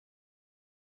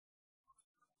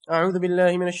أعوذ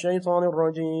بالله من الشيطان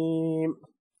الرجيم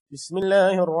بسم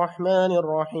الله الرحمن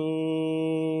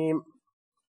الرحيم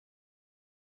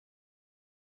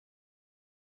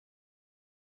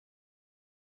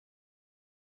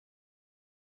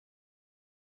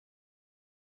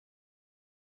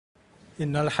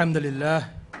إن الحمد لله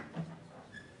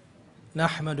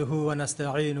نحمده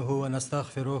ونستعينه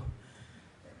ونستغفره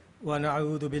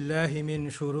ونعوذ بالله من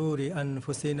شرور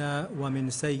أنفسنا ومن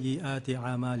سيئات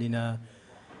أعمالنا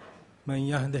من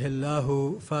يهده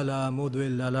الله فلا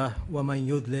مضل له ومن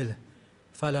يضلل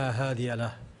فلا هادي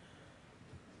له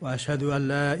وأشهد أن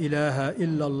لا إله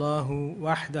إلا الله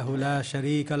وحده لا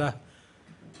شريك له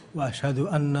وأشهد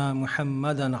أن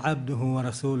محمدًا عبده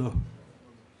ورسوله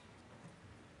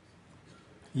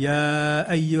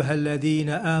يا أيها الذين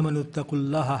آمنوا اتقوا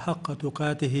الله حق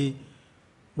تقاته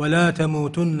ولا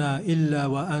تموتن إلا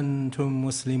وأنتم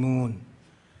مسلمون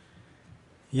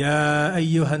يا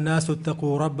أيها الناس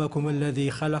اتقوا ربكم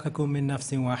الذي خلقكم من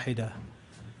نفس واحدة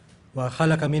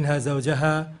وخلق منها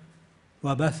زوجها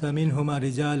وبث منهما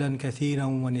رجالا كثيرا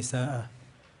ونساء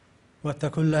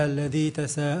واتقوا الله الذي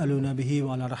تساءلون به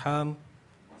والأرحام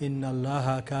إن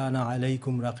الله كان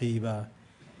عليكم رقيبا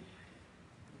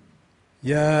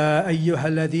يا أيها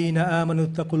الذين آمنوا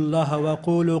اتقوا الله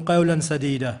وقولوا قولا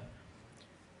سديدا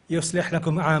يصلح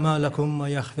لكم أعمالكم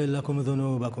ويغفر لكم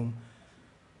ذنوبكم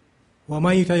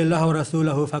ومن يطع الله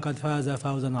ورسوله فقد فاز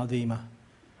فوزا عظيما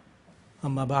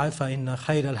أما بعد فإن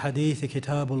خير الحديث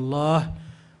كتاب الله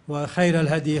وخير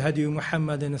الهدي هدي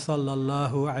محمد صلى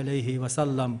الله عليه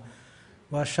وسلم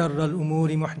وشر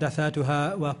الأمور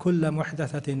محدثاتها وكل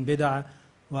محدثة بدعة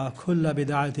وكل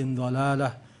بدعة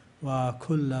ضلالة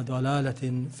وكل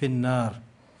ضلالة في النار.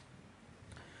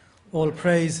 All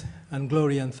praise and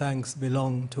glory and thanks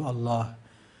belong to Allah.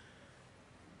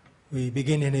 We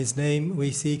begin in His name,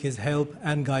 we seek His help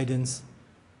and guidance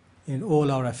in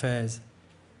all our affairs.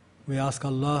 We ask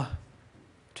Allah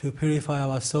to purify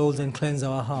our souls and cleanse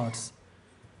our hearts,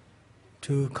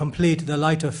 to complete the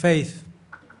light of faith,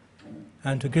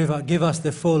 and to give us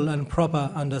the full and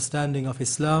proper understanding of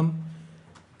Islam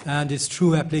and its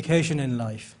true application in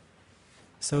life,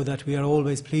 so that we are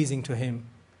always pleasing to Him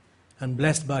and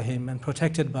blessed by Him and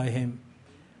protected by Him,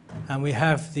 and we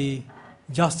have the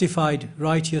justified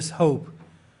righteous hope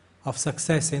of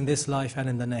success in this life and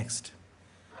in the next.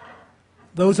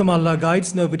 Those whom Allah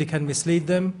guides, nobody can mislead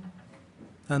them,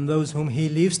 and those whom He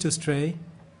leaves to stray,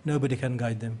 nobody can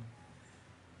guide them.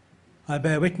 I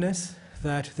bear witness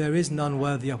that there is none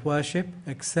worthy of worship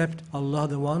except Allah,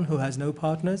 the one who has no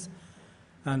partners,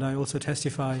 and I also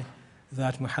testify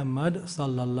that Muhammad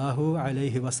sallallahu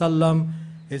alayhi wasallam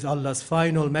is Allah's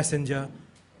final messenger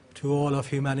to all of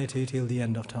humanity till the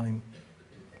end of time.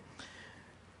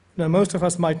 Now, most of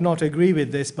us might not agree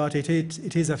with this, but it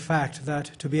is a fact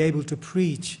that to be able to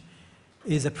preach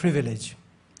is a privilege,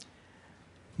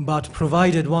 but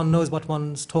provided one knows what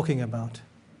one's talking about.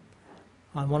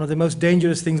 And one of the most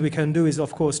dangerous things we can do is,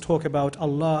 of course, talk about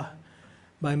Allah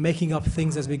by making up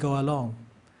things as we go along.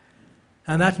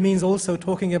 And that means also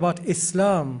talking about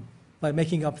Islam by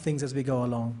making up things as we go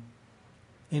along,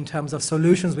 in terms of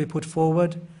solutions we put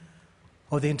forward,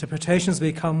 or the interpretations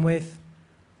we come with,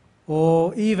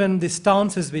 or even the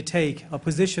stances we take, or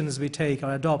positions we take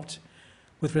or adopt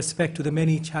with respect to the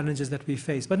many challenges that we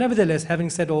face. But nevertheless, having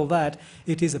said all that,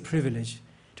 it is a privilege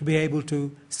to be able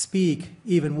to speak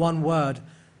even one word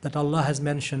that Allah has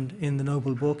mentioned in the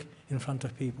noble book in front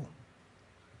of people.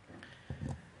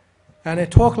 And a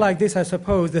talk like this, I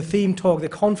suppose, the theme talk, the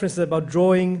conference is about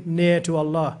drawing near to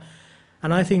Allah.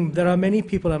 And I think there are many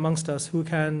people amongst us who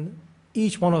can,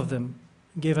 each one of them,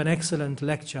 give an excellent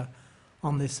lecture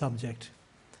on this subject.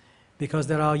 Because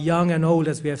there are young and old,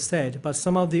 as we have said, but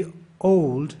some of the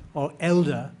old or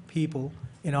elder people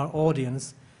in our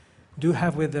audience do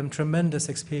have with them tremendous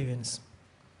experience.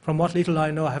 From what little I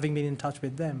know, having been in touch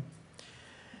with them,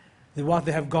 what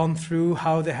they have gone through,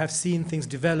 how they have seen things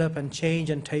develop and change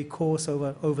and take course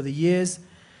over the years.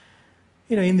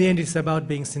 You know, in the end, it's about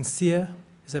being sincere.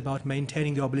 It's about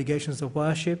maintaining the obligations of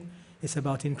worship. It's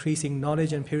about increasing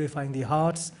knowledge and purifying the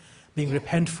hearts, being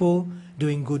repentful,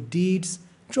 doing good deeds,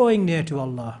 drawing near to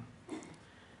Allah.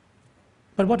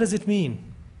 But what does it mean?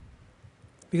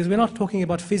 Because we're not talking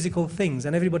about physical things,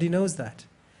 and everybody knows that.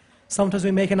 Sometimes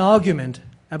we make an argument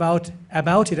about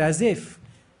it as if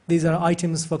these are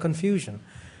items for confusion.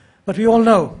 But we all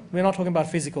know we're not talking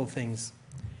about physical things.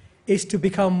 It's to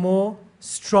become more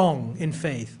strong in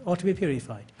faith or to be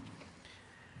purified.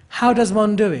 How does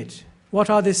one do it? What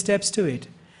are the steps to it?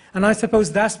 And I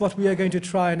suppose that's what we are going to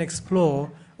try and explore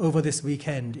over this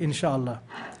weekend, inshallah.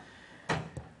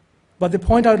 But the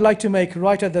point I would like to make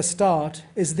right at the start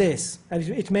is this, and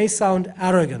it may sound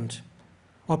arrogant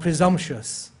or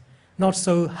presumptuous, not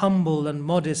so humble and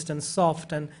modest and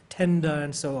soft and tender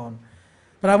and so on.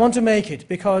 But I want to make it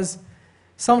because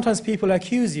sometimes people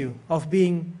accuse you of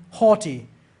being haughty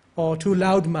or too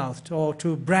loudmouthed or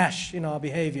too brash in our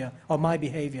behavior or my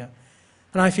behavior.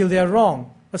 And I feel they are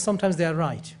wrong, but sometimes they are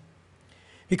right.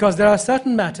 Because there are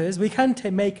certain matters we can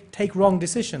take wrong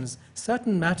decisions.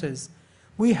 Certain matters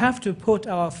we have to put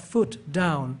our foot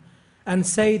down and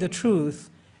say the truth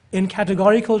in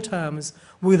categorical terms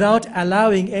without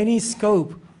allowing any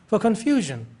scope for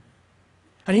confusion.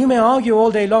 And you may argue all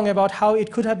day long about how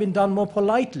it could have been done more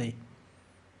politely.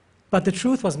 But the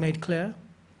truth was made clear.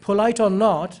 Polite or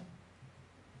not,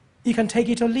 you can take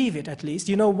it or leave it at least.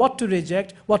 You know what to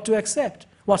reject, what to accept,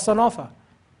 what's on offer.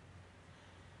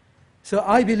 So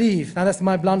I believe, and that's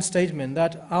my blunt statement,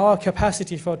 that our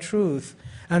capacity for truth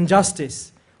and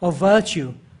justice or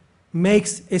virtue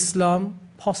makes Islam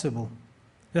possible.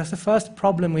 That's the first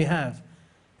problem we have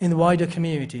in the wider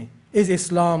community. Is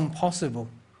Islam possible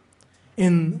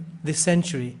in this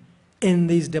century, in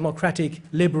these democratic,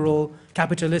 liberal,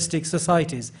 capitalistic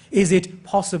societies? Is it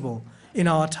possible in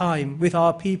our time, with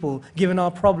our people, given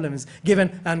our problems,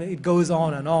 and it goes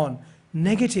on and on.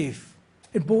 Negative.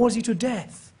 It bores you to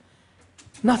death.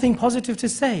 Nothing positive to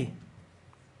say.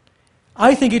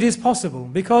 I think it is possible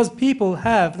because people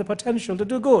have the potential to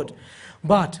do good.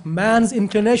 But man's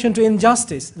inclination to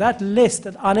injustice, that list,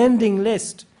 that unending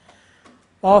list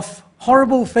of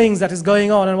horrible things that is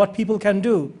going on and what people can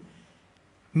do,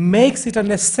 makes it a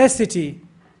necessity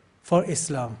for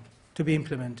Islam to be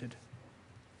implemented.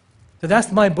 So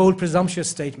that's my bold, presumptuous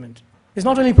statement. It's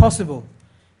not only possible,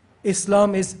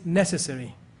 Islam is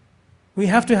necessary. We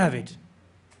have to have it.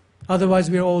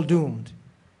 Otherwise, we're all doomed.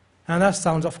 And that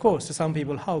sounds, of course, to some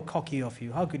people, how cocky of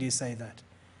you. How could you say that?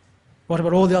 What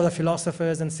about all the other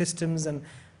philosophers and systems? And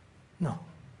no,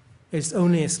 it's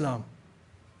only Islam.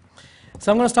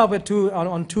 So I'm going to start with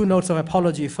on two notes of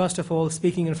apology. First of all,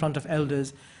 speaking in front of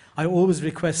elders. I always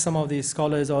request some of these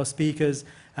scholars or speakers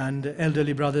and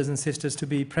elderly brothers and sisters to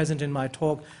be present in my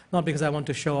talk, not because I want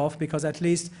to show off, because at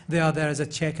least they are there as a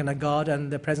check and a guard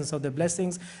and the presence of the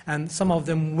blessings, and some of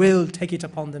them will take it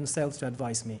upon themselves to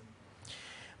advise me.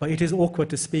 But it is awkward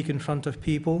to speak in front of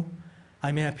people.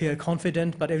 I may appear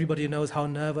confident, but everybody knows how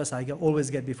nervous I always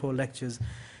get before lectures.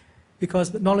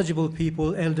 Because knowledgeable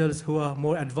people, elders who are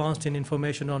more advanced in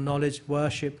information or knowledge,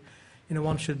 worship,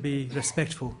 one should be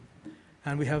respectful.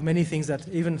 And we have many things that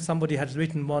even somebody has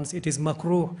written once, it is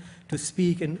makruh to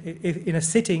speak in a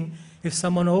sitting if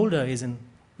someone older is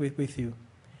with you.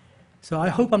 So I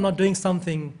hope I'm not doing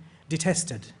something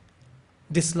detested,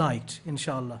 disliked,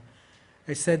 inshallah.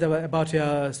 I said about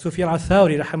Sufyan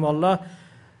al-Thawri, rahimahullah,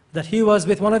 that he was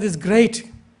with one of these great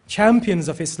champions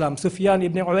of Islam, Sufyan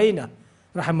ibn Uyayna,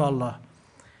 rahimahullah,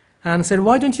 and said,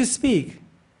 why don't you speak?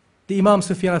 The Imam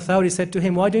Sufyan al-Thawri said to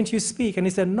him, why don't you speak? And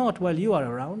he said, not while you are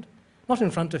around. Not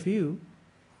in front of you.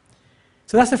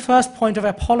 So that's the first point of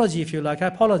apology, if you like. I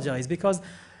apologize because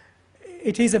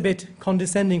it is a bit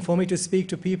condescending for me to speak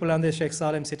to people and there's Shaykh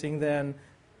Salem sitting there and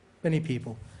many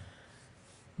people.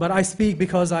 But I speak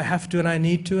because I have to and I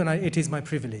need to, and it is my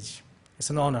privilege. It's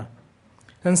an honor.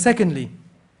 And secondly,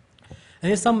 and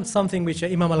here's something which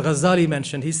Imam al-Ghazali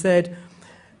mentioned. He said,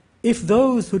 if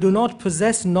those who do not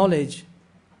possess knowledge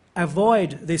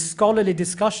avoid these scholarly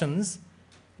discussions,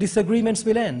 disagreements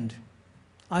will end.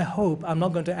 I hope I'm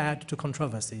not going to add to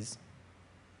controversies.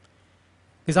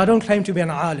 Because I don't claim to be an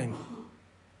alim.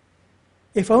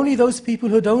 If only those people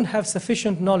who don't have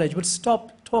sufficient knowledge would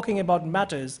stop talking about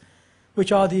matters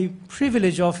which are the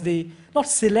privilege of the, not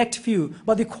select few,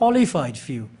 but the qualified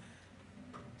few,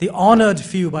 the honored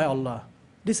few by Allah,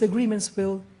 disagreements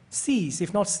will cease,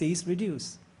 if not cease,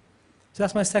 reduce. So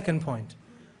that's my second point.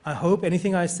 I hope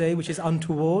anything I say which is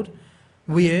untoward,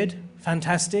 weird,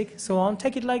 fantastic, so on,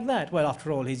 take it like that. Well,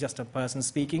 after all, he's just a person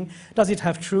speaking. Does it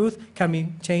have truth? Can we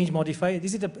change, modify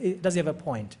it? Does he have a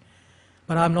point?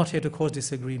 But I'm not here to cause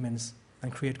disagreements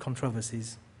and create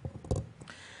controversies.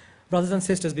 Brothers and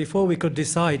sisters, before we could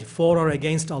decide for or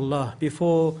against Allah,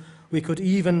 before we could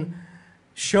even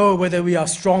show whether we are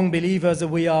strong believers or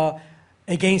we are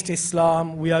against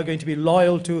Islam, we are going to be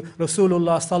loyal to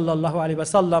Rasulullah sallallahu alayhi wa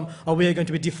sallam, or we are going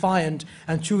to be defiant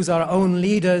and choose our own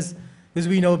leaders because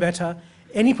we know better.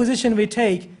 Any position we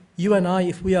take, you and I,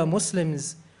 if we are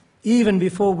Muslims, even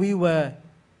before we were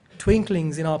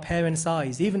twinklings in our parents'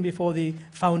 eyes, even before the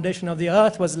foundation of the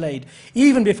earth was laid,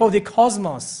 even before the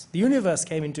cosmos, the universe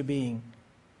came into being,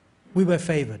 we were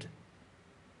favored.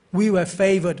 We were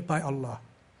favored by Allah.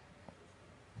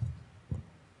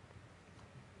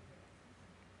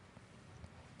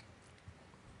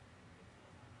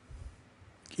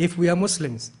 if we are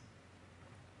Muslims.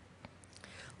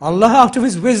 Allah, out of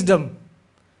His wisdom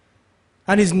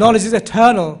and His knowledge is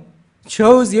eternal,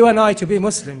 chose you and I to be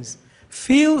Muslims.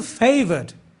 Feel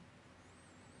favored.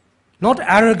 Not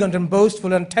arrogant and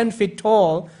boastful and 10 feet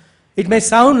tall. It may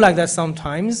sound like that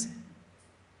sometimes,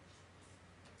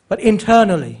 but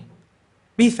internally,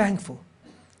 be thankful.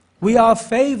 We are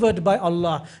favored by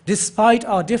Allah despite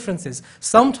our differences.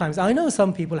 Sometimes, I know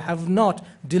some people have not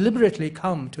deliberately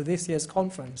come to this year's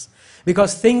conference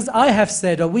because things I have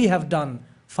said or we have done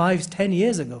 5, 10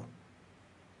 years ago.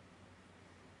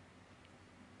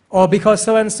 Or because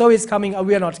so-and-so is coming or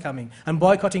we are not coming and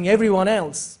boycotting everyone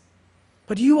else.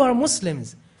 But you are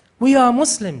Muslims. We are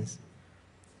Muslims.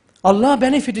 Allah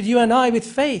benefited you and I with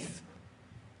faith.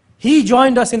 He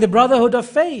joined us in the brotherhood of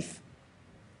faith.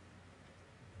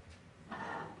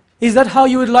 Is that how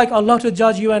you would like Allah to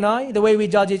judge you and I, the way we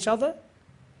judge each other?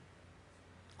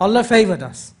 Allah favored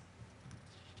us.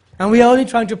 And we are only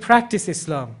trying to practice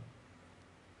Islam.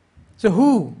 So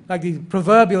who, like the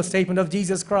proverbial statement of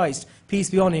Jesus Christ,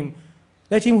 peace be on Him,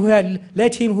 let him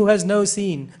who has no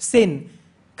sin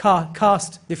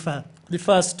cast the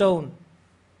first stone.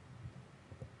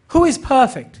 Who is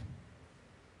perfect?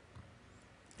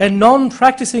 A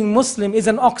non-practicing Muslim is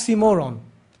an oxymoron.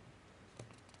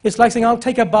 It's like saying, I'll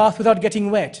take a bath without getting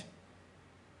wet.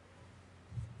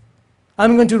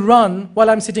 I'm going to run while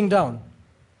I'm sitting down.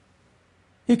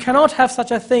 You cannot have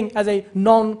such a thing as a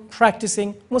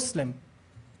non-practicing Muslim.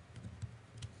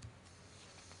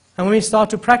 And when we start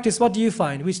to practice, what do you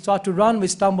find? We start to run, we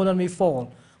stumble and we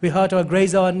fall. We hurt or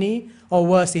graze our knee, or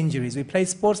worse injuries. We play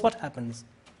sports, what happens?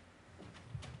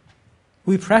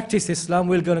 We practice Islam,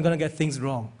 we're going to get things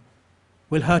wrong.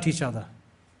 We'll hurt each other.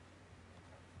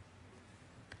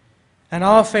 And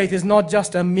our faith is not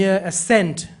just a mere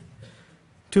assent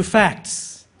to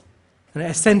facts,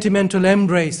 a sentimental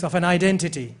embrace of an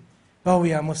identity. Oh,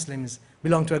 we are Muslims,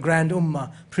 belong to a grand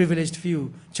ummah, privileged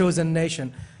few, chosen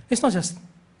nation. It's not just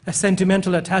a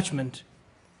sentimental attachment.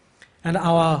 And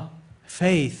our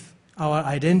faith, our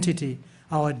identity,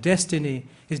 our destiny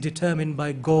is determined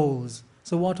by goals.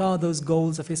 So what are those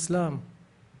goals of Islam?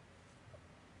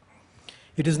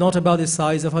 It is not about the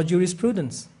size of our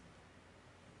jurisprudence.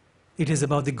 It is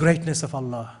about the greatness of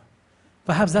Allah.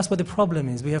 Perhaps that's what the problem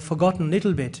is. We have forgotten a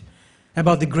little bit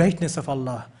about the greatness of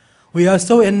Allah. We are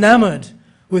so enamored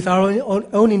with our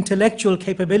own intellectual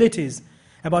capabilities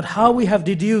about how we have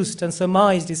deduced and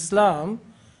surmised Islam,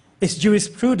 its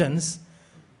jurisprudence.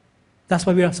 That's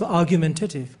why we are so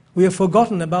argumentative. We have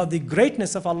forgotten about the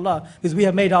greatness of Allah because we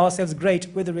have made ourselves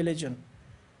great with the religion.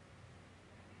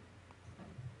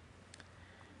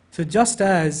 So just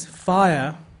as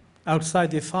fire outside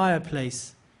the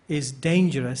fireplace is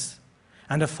dangerous,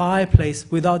 and a fireplace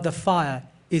without the fire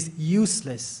is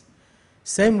useless,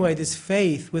 same way this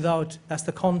faith without, that's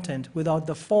the content, without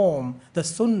the form, the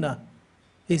sunnah,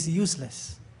 is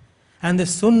useless. And the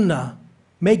sunnah,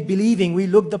 make believing we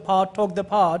look the part, talk the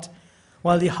part,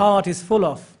 while the heart is full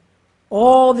of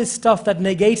all this stuff that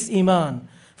negates Iman,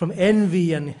 from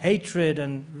envy and hatred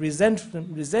and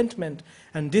resentment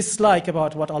and dislike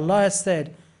about what Allah has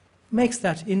said, makes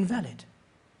that invalid.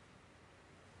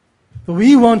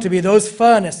 We want to be those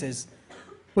furnaces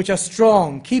which are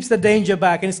strong, keeps the danger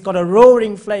back, and it's got a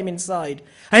roaring flame inside,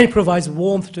 and it provides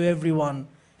warmth to everyone.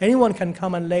 Anyone can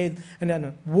come and lay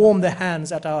and warm their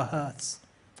hands at our hearths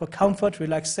for comfort,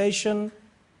 relaxation,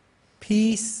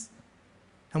 peace,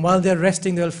 and while they're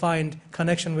resting, they'll find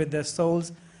connection with their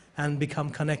souls and become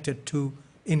connected to,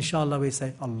 inshallah, we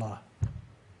say, Allah.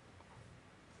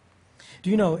 Do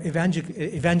you know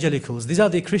evangelicals? These are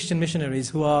the Christian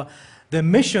missionaries who are, their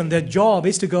mission, their job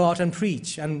is to go out and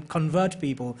preach and convert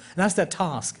people. And that's their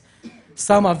task.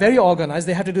 Some are very organized.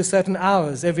 They have to do certain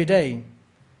hours every day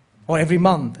or every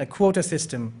month, a quota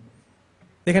system.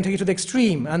 They can take it to the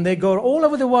extreme, and they go all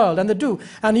over the world, and they do.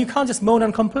 And you can't just moan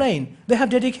and complain. They have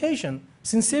dedication,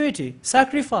 sincerity,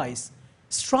 sacrifice,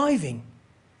 striving.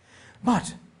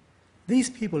 But these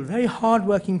people, very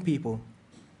hard-working people,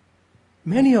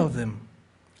 many of them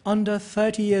under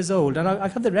 30 years old, and I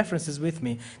have the references with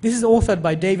me. This is authored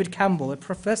by David Campbell, a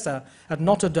professor at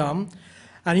Notre Dame,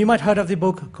 and you might have heard of the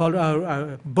book called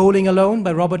Bowling Alone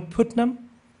by Robert Putnam.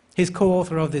 He's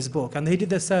co-author of this book, and he did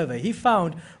the survey. He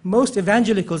found most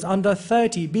evangelicals under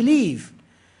 30 believe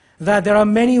that there are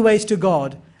many ways to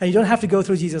God, and you don't have to go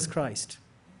through Jesus Christ.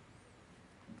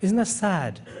 Isn't that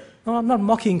sad? No, I'm not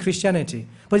mocking Christianity,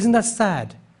 but isn't that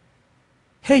sad?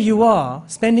 Here you are,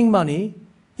 spending money,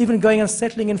 even going and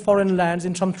settling in foreign lands,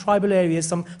 in some tribal areas,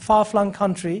 some far-flung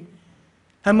country,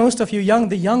 and most of you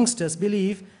the youngsters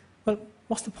believe, well,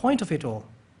 what's the point of it all?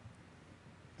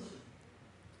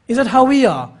 Is that how we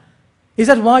are? Is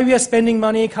that why we are spending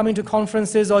money, coming to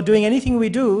conferences or doing anything we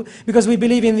do? Because we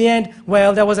believe in the end,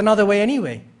 well, there was another way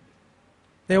anyway.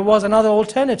 There was another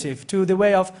alternative to the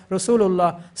way of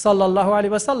Rasulullah sallallahu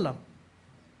alaihi wasallam.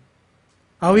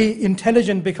 Are we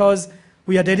intelligent because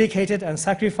we are dedicated and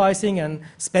sacrificing and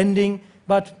spending,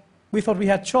 but we thought we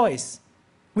had choice?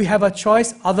 We have a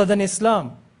choice other than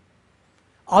Islam,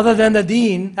 other than the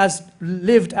deen as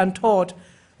lived and taught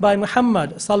by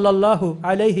Muhammad sallallahu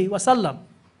alayhi wasallam.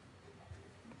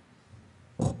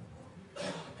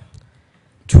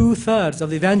 2/3 of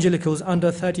the evangelicals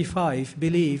under 35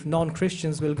 believe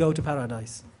non-Christians will go to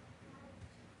paradise.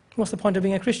 What's the point of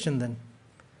being a Christian then?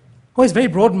 Oh, it's very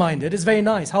broad-minded, it's very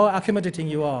nice. How accommodating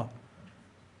you are.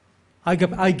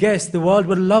 I guess the world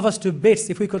would love us to bits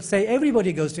if we could say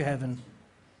everybody goes to heaven.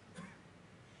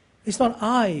 It's not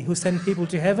I who send people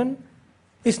to heaven.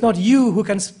 It's not you who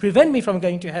can prevent me from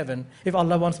going to heaven if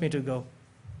Allah wants me to go.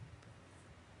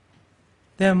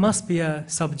 There must be a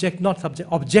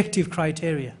objective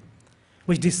criteria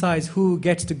which decides who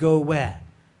gets to go where.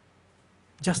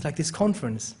 Just like this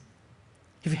conference.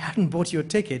 If you hadn't bought your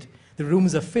ticket, the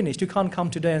rooms are finished. You can't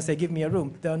come today and say, give me a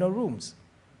room. There are no rooms.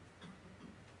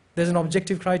 There's an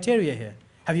objective criteria here.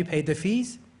 Have you paid the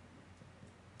fees?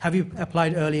 Have you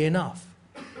applied early enough?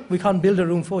 We can't build a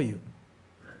room for you.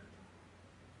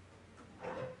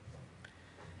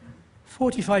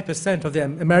 45% of the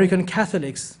American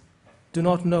Catholics do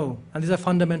not know, and these are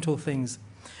fundamental things,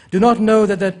 do not know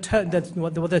that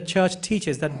what the church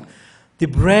teaches, that the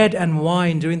bread and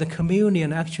wine during the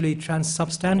communion actually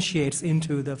transubstantiates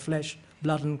into the flesh,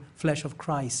 blood and flesh of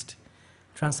Christ.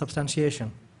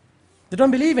 Transubstantiation. They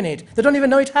don't believe in it. They don't even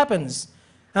know it happens.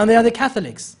 And they are the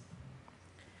Catholics.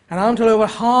 And until over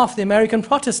half the American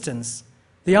Protestants,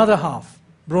 the other half,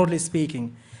 broadly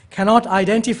speaking, cannot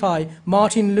identify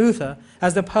Martin Luther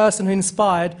as the person who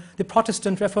inspired the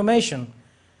Protestant Reformation.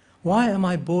 Why am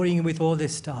I boring you with all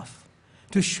this stuff?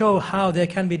 To show how there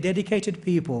can be dedicated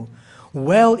people,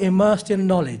 well immersed in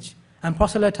knowledge and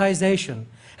proselytization,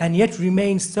 and yet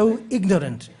remain so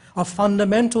ignorant of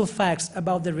fundamental facts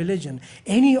about the religion.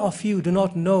 Any of you do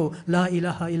not know La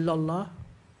ilaha illallah?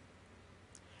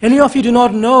 Any of you do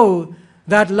not know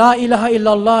that La ilaha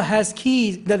illallah has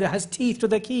keys, that it has teeth to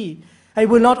the key? It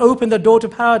will not open the door to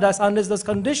paradise unless those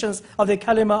conditions of the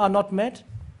kalima are not met,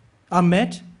 are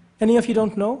met. Any of you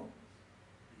don't know?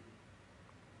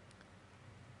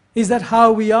 Is that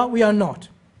how we are? We are not.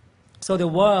 So the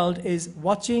world is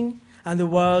watching and the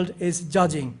world is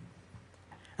judging.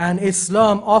 And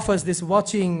Islam offers this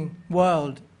watching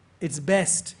world its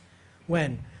best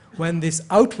when this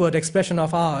outward expression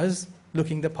of ours,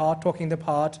 looking the part, talking the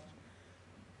part,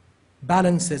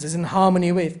 balances, is in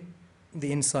harmony with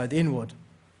the inside, the inward.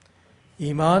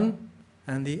 Imaan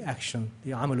and the action,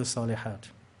 the amalu salihat.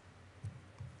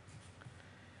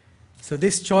 So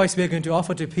this choice we are going to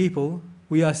offer to people,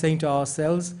 we are saying to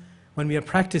ourselves, when we are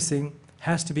practicing,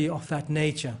 has to be of that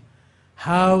nature.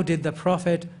 How did the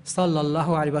Prophet sallallahu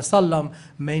alaihi wasallam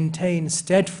maintain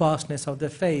steadfastness of the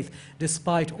faith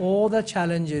despite all the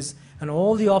challenges and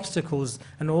all the obstacles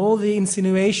and all the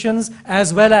insinuations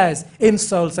as well as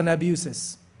insults and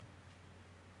abuses?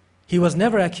 He was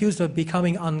never accused of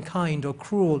becoming unkind or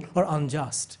cruel or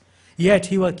unjust.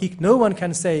 Yet no one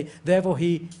can say, therefore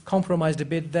he compromised a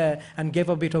bit there and gave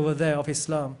a bit over there of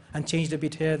Islam and changed a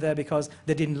bit here there because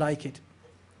they didn't like it.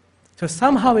 So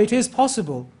somehow it is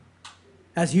possible,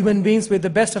 as human beings with the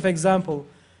best of example,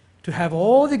 to have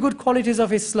all the good qualities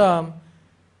of Islam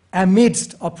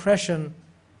amidst oppression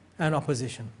and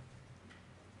opposition.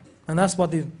 And that's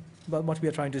what we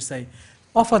are trying to say.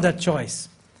 Offer that choice.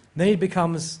 Then it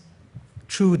becomes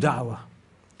true da'wah.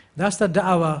 That's the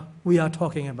da'wah we are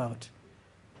talking about.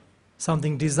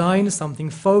 Something designed, something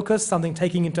focused, something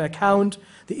taking into account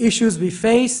the issues we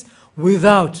face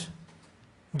without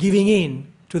giving in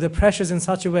to the pressures in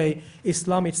such a way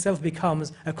Islam itself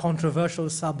becomes a controversial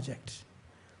subject.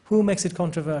 Who makes it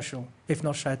controversial, if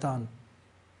not shaitan?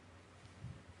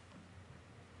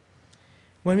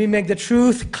 When we make the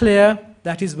truth clear,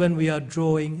 that is when we are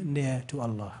drawing near to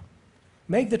Allah.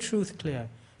 Make the truth clear,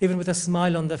 even with a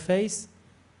smile on the face,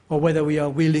 or whether we are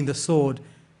wielding the sword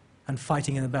and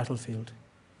fighting in the battlefield.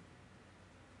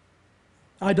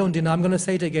 I don't deny, I'm going to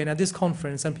say it again at this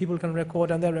conference, and people can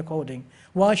record and they're recording.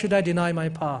 Why should I deny my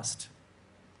past?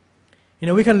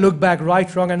 We can look back,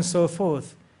 right, wrong, and so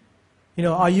forth.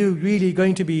 Are you really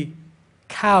going to be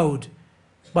cowed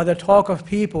by the talk of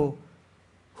people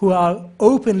who are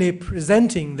openly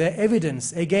presenting their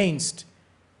evidence against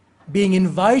being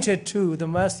invited to the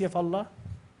mercy of Allah?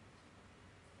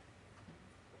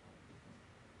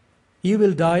 You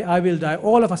will die, I will die,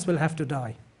 all of us will have to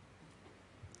die.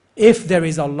 If there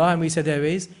is Allah, and we say there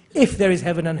is. If there is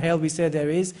heaven and hell, we say there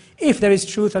is. If there is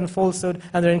truth and falsehood,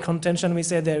 and they're in contention, we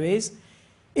say there is.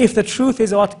 If the truth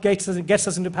is what gets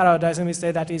us into paradise, and we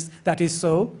say that is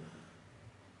so,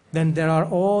 then there are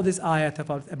all these ayat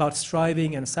about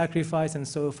striving and sacrifice and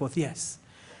so forth. Yes,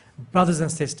 brothers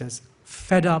and sisters,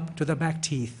 fed up to the back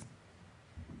teeth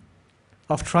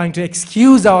of trying to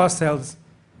excuse ourselves,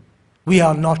 we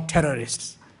are not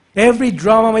terrorists. Every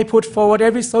drama we put forward,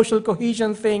 every social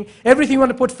cohesion thing, everything we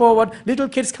want to put forward, little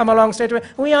kids come along straight away,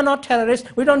 we are not terrorists,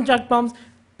 we don't drop bombs.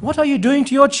 What are you doing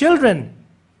to your children?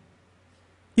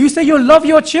 You say you love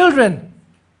your children.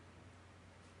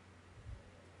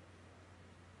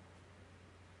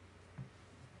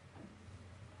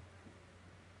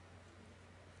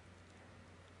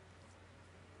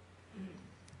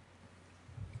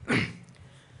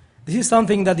 This is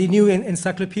something that the New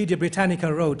Encyclopedia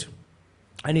Britannica wrote.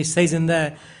 And it says in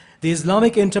there, the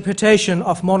Islamic interpretation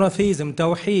of monotheism,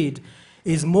 Tawheed,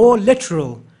 is more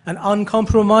literal and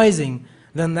uncompromising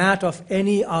than that of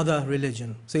any other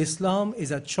religion. So Islam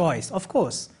is a choice. Of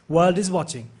course, world is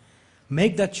watching.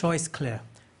 Make that choice clear.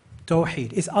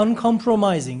 Tawheed is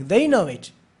uncompromising. They know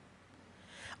it.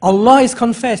 Allah is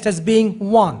confessed as being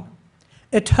one,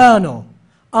 eternal,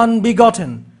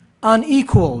 unbegotten,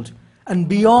 unequaled, and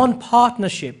beyond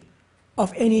partnership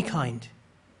of any kind.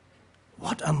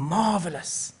 What a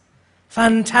marvelous,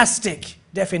 fantastic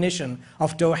definition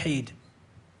of Tawheed.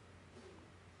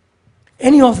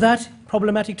 Any of that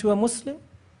problematic to a Muslim?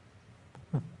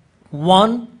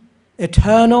 One,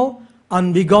 eternal,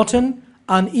 unbegotten,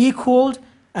 unequaled,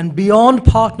 and beyond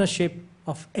partnership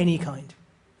of any kind.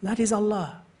 That is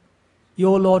Allah,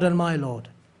 your Lord and my Lord.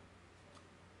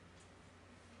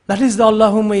 That is the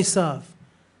Allah whom we serve.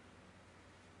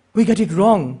 We get it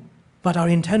wrong, but our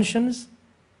intentions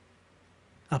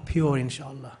are pure,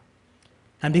 inshallah.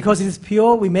 And because it is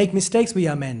pure, we make mistakes, we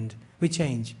amend, we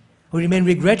change. We remain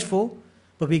regretful,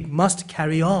 but we must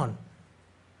carry on.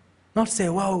 Not say,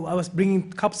 wow, I was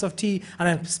bringing cups of tea and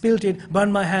I spilled it,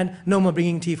 burned my hand, no more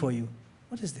bringing tea for you.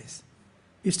 What is this?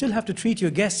 You still have to treat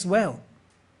your guests well.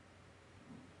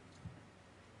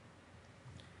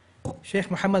 Shaykh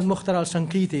Muhammad Mukhtar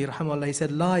al-Shankiti, rahimahullah, he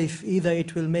said, life, either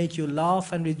it will make you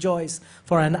laugh and rejoice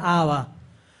for an hour,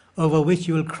 over which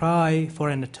you will cry for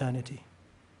an eternity.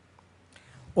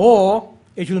 Or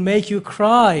it will make you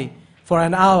cry for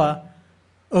an hour,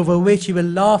 over which you will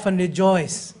laugh and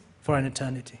rejoice for an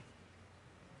eternity.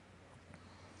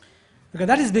 Okay,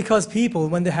 that is because people,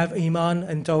 when they have Imaan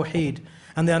and Tawheed,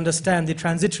 and they understand the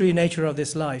transitory nature of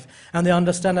this life, and they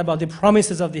understand about the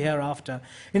promises of the hereafter.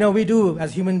 You know, we do,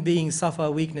 as human beings, suffer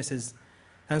weaknesses.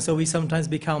 And so we sometimes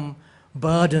become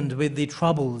burdened with the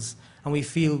troubles, and we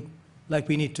feel like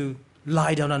we need to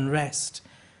lie down and rest.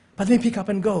 But then we pick up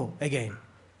and go again.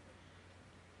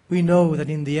 We know that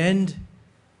in the end,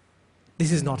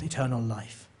 this is not eternal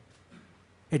life.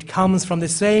 It comes from the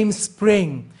same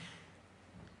spring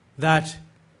that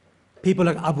people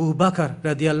like Abu Bakr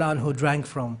radiallahu anhu drank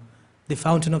from, the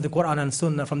fountain of the Quran and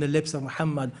Sunnah from the lips of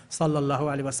Muhammad sallallahu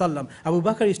alaihi wasallam. Abu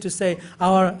Bakr used to say,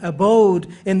 our abode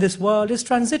in this world is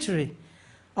transitory.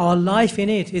 Our life in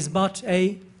it is but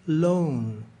a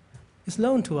loan. It's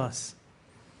loan to us.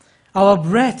 Our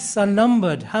breaths are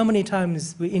numbered. How many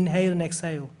times we inhale and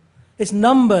exhale? It's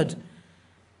numbered.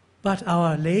 But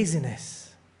our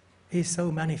laziness is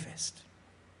so manifest.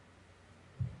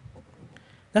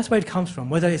 That's where it comes from,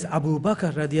 whether it's Abu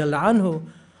Bakr radiallahu anhu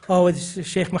or with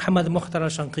Shaykh Muhammad Mukhtar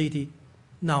al-Shankiti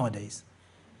nowadays.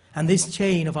 And this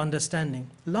chain of understanding,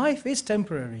 life is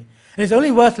temporary. And it's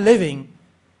only worth living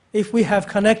if we have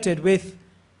connected with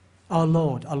our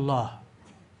Lord, Allah.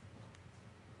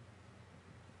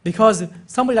 Because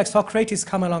somebody like Socrates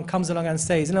comes along and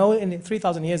says, you know,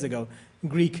 3,000 years ago,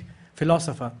 Greek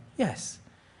philosopher, yes,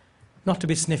 not to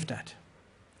be sniffed at.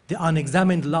 The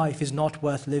unexamined life is not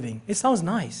worth living. It sounds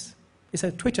nice. It's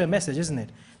a Twitter message, isn't it?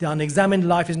 The unexamined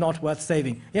life is not worth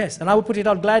saving. Yes, and I would put it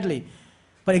out gladly.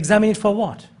 But examine it for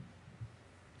what?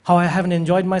 How I haven't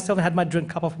enjoyed myself and had my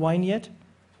cup of wine yet?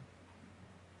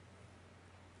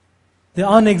 The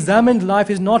unexamined life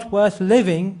is not worth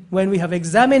living when we have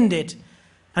examined it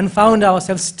and found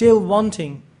ourselves still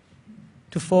wanting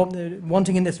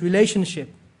in this relationship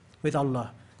with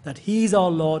Allah. That He is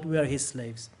our Lord, we are His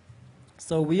slaves.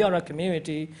 So we are a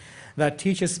community that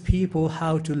teaches people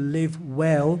how to live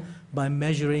well by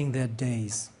measuring their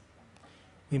days.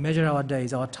 We measure our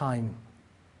days, our time.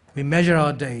 We measure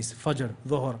our days, Fajr,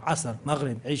 Dhuhr, Asr,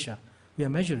 Maghrib, Isha. We are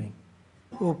measuring.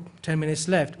 Oh, 10 minutes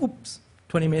left. Oops,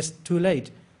 20 minutes too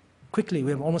late. Quickly, we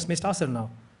have almost missed Asr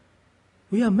now.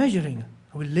 We are measuring.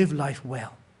 We live life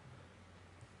well.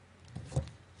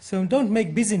 So don't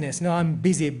make busyness, I'm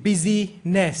busy,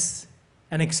 busyness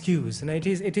an excuse.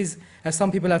 It is, as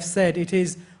some people have said, it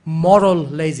is moral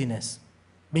laziness.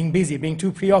 Being busy, being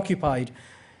too preoccupied.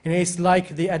 It's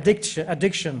like the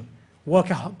addiction,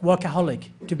 workaholic,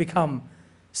 to become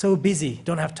so busy,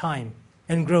 don't have time,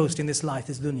 engrossed in this life,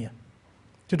 this dunya.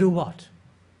 To do what?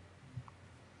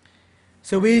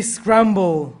 So we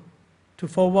scramble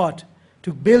for what?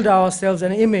 To build ourselves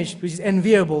an image which is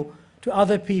enviable to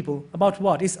other people. About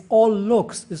what? It's all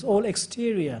looks, it's all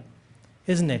exterior,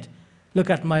 isn't it? Look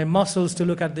at my muscles, to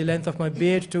look at the length of my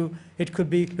beard, to it could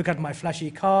be look at my flashy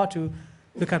car, to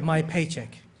look at my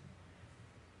paycheck.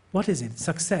 What is it?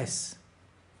 Success.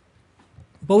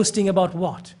 Boasting about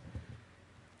what?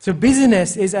 So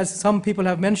busyness is, as some people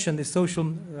have mentioned, the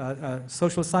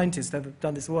social scientists that have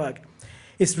done this work,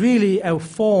 it's really a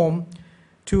form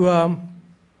to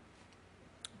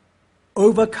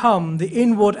overcome the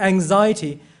inward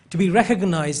anxiety to be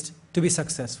recognized to be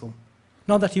successful.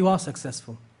 Not that you are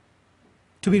successful.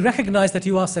 To be recognized that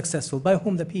you are successful. By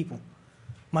whom? The people.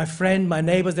 My friend, my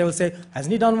neighbors, they will say,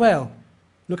 hasn't he done well?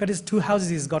 Look at his 2 houses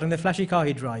he's got and the flashy car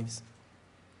he drives.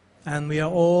 And we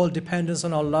are all dependent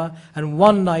on Allah, and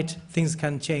one night things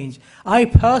can change. I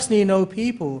personally know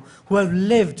people who have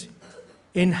lived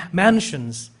in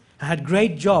mansions, had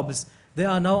great jobs. They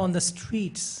are now on the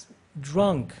streets,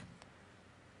 drunk.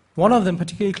 One of them,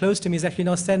 particularly close to me, is actually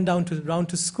now sent round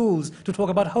to schools to talk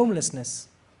about homelessness.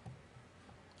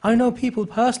 I know people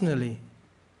personally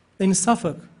in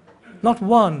Suffolk, not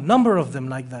one, number of them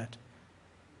like that.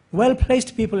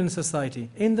 Well-placed people in society,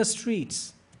 in the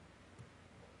streets.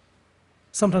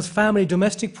 Sometimes family,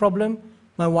 domestic problem,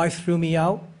 my wife threw me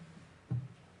out.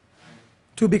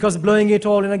 2, because blowing it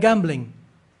all in a gambling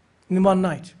in one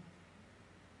night.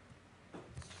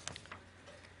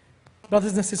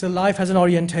 Brothers and sisters, life has an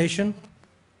orientation.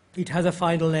 It has a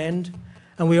final end,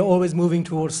 and we are always moving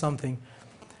towards something.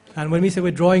 And when we say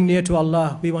we're drawing near to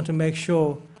Allah, we want to make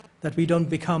sure that we don't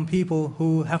become people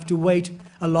who have to wait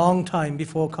a long time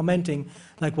before commenting,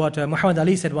 like what Muhammad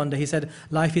Ali said one day. He said,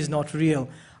 life is not real.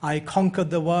 I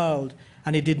conquered the world,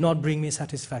 and it did not bring me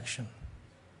satisfaction.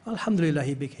 Alhamdulillah,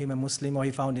 he became a Muslim, or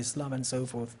he found Islam, and so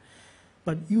forth.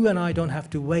 But you and I don't have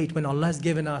to wait when Allah has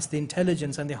given us the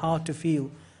intelligence and the heart to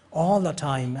feel all the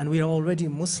time, and we are already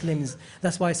Muslims.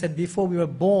 That's why I said before we were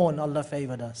born, Allah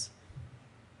favored us.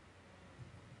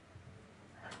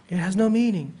 It has no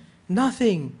meaning.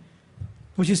 Nothing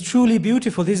which is truly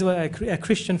beautiful. This is a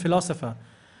Christian philosopher.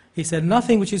 He said,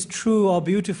 nothing which is true or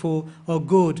beautiful or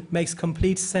good makes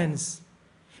complete sense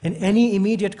in any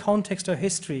immediate context or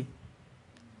history.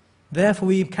 Therefore,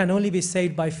 we can only be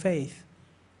saved by faith.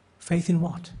 Faith in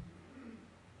what?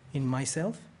 In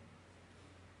myself?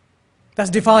 That's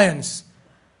defiance.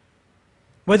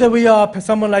 Whether we are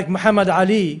someone like Muhammad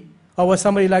Ali or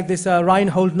somebody like this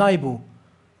Reinhold Niebuhr.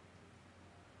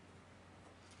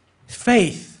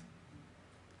 Faith.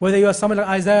 Whether you are someone like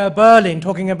Isaiah Berlin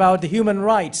talking about the human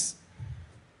rights,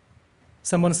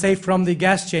 someone saved from the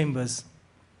gas chambers,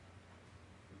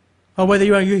 or whether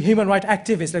you are a human rights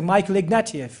activist like Michael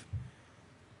Ignatieff,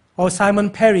 or Simon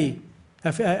Perry,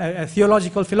 a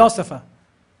theological philosopher,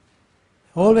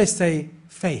 always say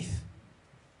faith.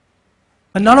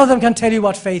 But none of them can tell you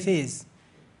what faith is,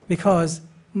 because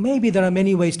maybe there are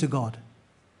many ways to God.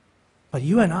 But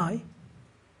you and I,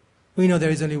 we know there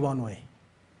is only one way.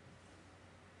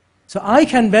 So I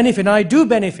can benefit, and I do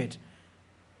benefit,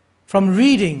 from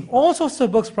reading all sorts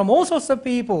of books from all sorts of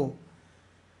people.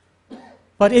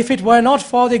 But if it were not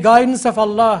for the guidance of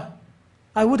Allah,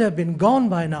 I would have been gone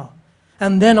by now.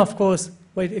 And then, of course,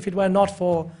 if it were not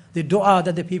for the dua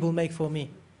that the people make for me,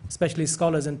 especially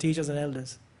scholars and teachers and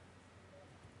elders.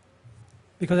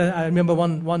 Because I remember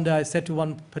one day I said to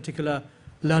one particular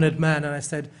learned man, and I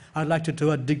said, I'd like to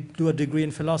do a degree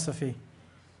in philosophy.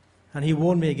 And he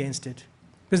warned me against it.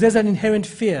 Because there's an inherent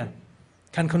fear,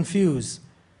 can confuse,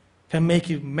 can make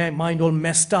your mind all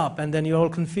messed up, and then you're all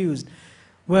confused.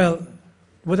 Well,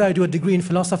 whether I do a degree in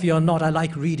philosophy or not, I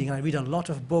like reading. I read a lot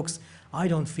of books. I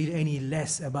don't feel any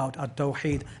less about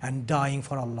at-tawheed and dying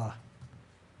for Allah.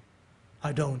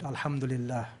 I don't,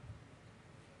 alhamdulillah.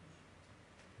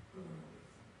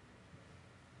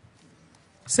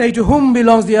 Say, to whom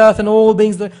belongs the earth and all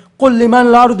beings? قُلْ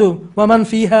لِمَنْ الْأَرْضُ وَمَنْ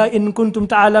فِيهَا إِن كُنْتُمْ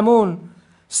تَعْلَمُونَ.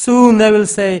 Soon they will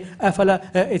say,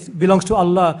 it belongs to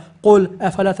Allah. قُلْ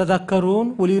أَفَلَا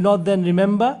تَذَكَّرُونَ. Will you not then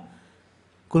remember?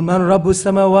 قُلْ مَنْ رَبُّ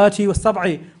السَّمَاوَاتِ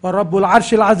وَالسَّبْعِ وَرَبُّ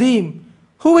الْعَرْشِ الْعَظِيمِ.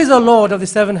 Who is the Lord of the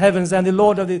 7 heavens and the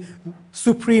Lord of the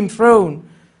supreme throne?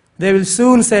 They will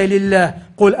soon say,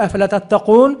 لِلَّهِ قُلْ أَفَلَا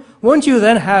تَتَّقُونَ. Won't you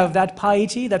then have that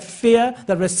piety, that fear,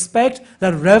 that respect,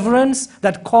 that reverence,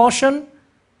 that caution?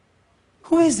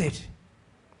 Who is it?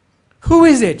 Who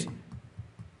is it?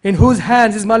 In whose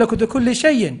hands is malakutu kulli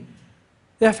shay'in?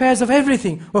 The affairs of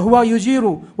everything. وَهُوَ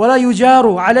يُجِيرُ وَلَا يُجَارُ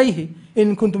عَلَيْهِ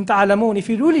إِن كُنْتُمْ تَعْلَمُونَ. If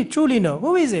you really truly know,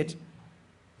 who is it?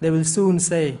 They will soon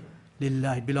say,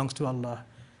 Lillah, it belongs to Allah.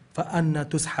 فَأَنَّ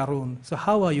تُسْحَرُونَ. So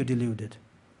how are you deluded?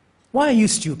 Why are you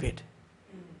stupid?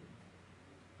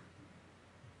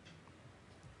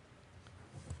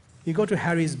 You go to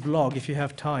Harry's blog if you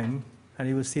have time, and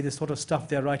you will see the sort of stuff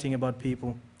they're writing about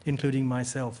people, including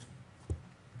myself.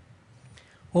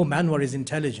 Oh, Manwar is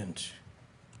intelligent,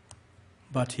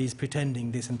 but he's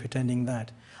pretending this and pretending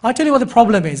that. I'll tell you what the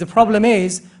problem is. The problem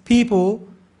is people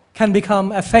can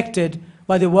become affected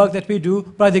by the work that we do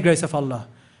by the grace of Allah.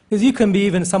 Because you can be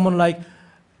even someone like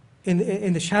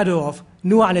in the shadow of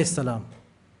Nuh alayhi salam,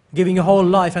 giving your whole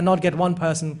life and not get one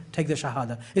person take the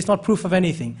shahada. It's not proof of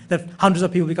anything that hundreds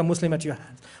of people become Muslim at your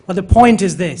hands. But the point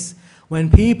is this: when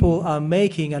people are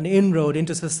making an inroad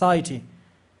into society,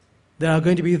 there are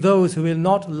going to be those who will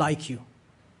not like you.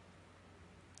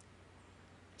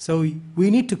 So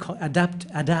we need to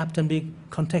adapt and be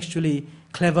contextually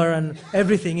clever and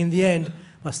everything in the end.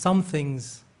 But some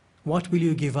things, what will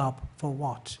you give up for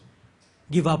what?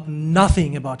 Give up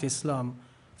nothing about Islam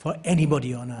for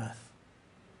anybody on earth.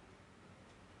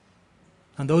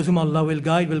 And those whom Allah will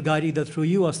guide either through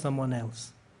you or someone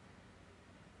else.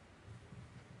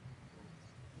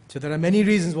 So there are many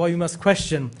reasons why you must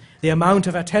question the amount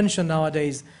of attention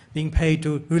nowadays being paid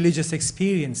to religious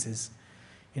experiences.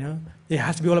 You know, it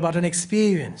has to be all about an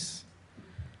experience.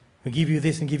 We give you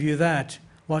this and give you that.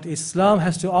 What Islam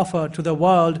has to offer to the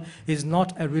world is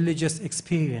not a religious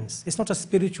experience. It's not a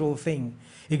spiritual thing.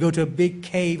 You go to a big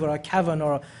cave or a cavern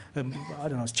or I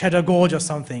don't know, Cheddar Gorge or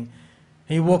something,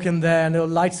 and you walk in there and the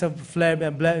lights are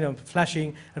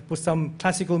flashing, and put some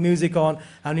classical music on,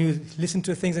 and you listen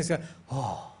to things and say,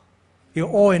 oh, you're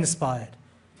awe-inspired.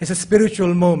 It's a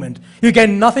spiritual moment. You get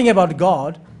nothing about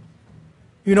God.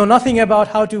 You know nothing about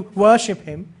how to worship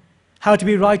Him, how to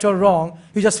be right or wrong.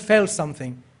 You just felt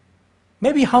something.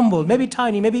 Maybe humble, maybe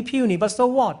tiny, maybe puny, but so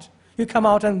what? You come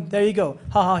out and there you go.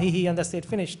 Ha ha, he, and that's it,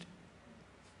 finished.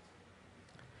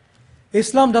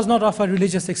 Islam does not offer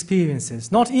religious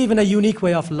experiences, not even a unique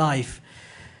way of life.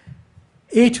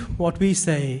 What we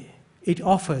say, it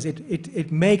offers,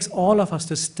 it makes all of us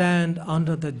to stand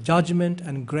under the judgment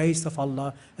and grace of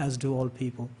Allah, as do all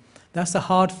people. That's a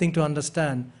hard thing to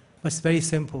understand, but it's very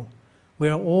simple. We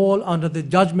are all under the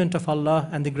judgment of Allah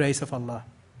and the grace of Allah.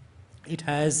 It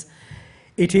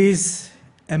is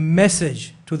a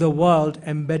message to the world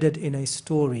embedded in a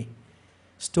story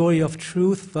of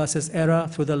truth versus error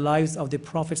through the lives of the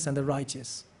prophets and the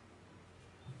righteous.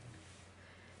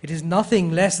 It is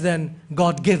nothing less than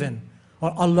God-given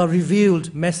or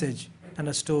Allah-revealed message and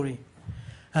a story.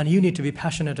 And you need to be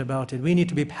passionate about it. We need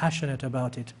to be passionate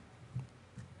about it.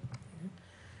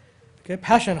 Okay,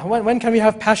 passion. When can we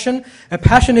have passion? A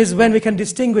passion is when we can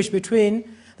distinguish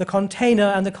between the container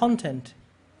and the content,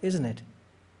 isn't it?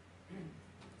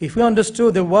 If we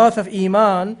understood the worth of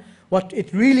Imaan, what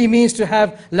it really means to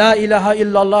have La ilaha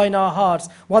illallah in our hearts,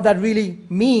 what that really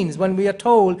means when we are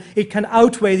told it can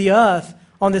outweigh the earth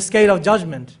on the scale of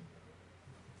judgment,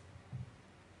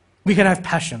 we can have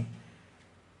passion.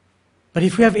 But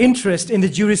if we have interest in the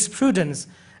jurisprudence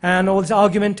and all this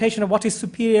argumentation of what is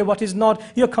superior, what is not,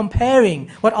 you're comparing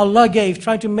what Allah gave,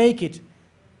 trying to make it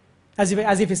as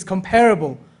if it's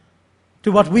comparable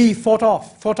to what we thought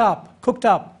up, cooked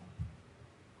up.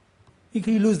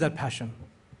 You lose that passion.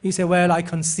 You say, well, I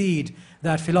concede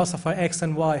that philosopher X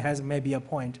and Y has maybe a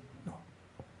point. No.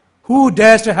 Who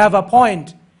dares to have a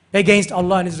point against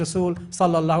Allah and His Rasul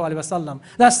sallallahu alaihi wasallam?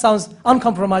 That sounds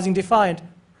uncompromising, defiant.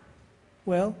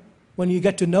 Well, when you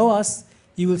get to know us,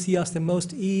 you will see us the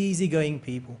most easygoing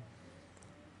people.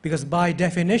 Because by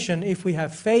definition, if we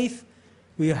have faith,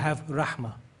 we have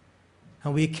rahmah.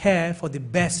 And we care for the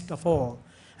best of all.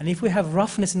 And if we have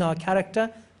roughness in our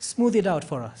character, smooth it out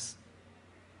for us.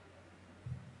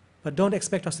 But don't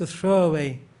expect us to throw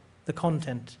away the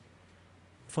content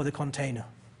for the container.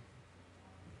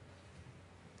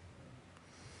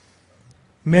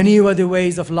 Many were the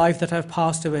ways of life that have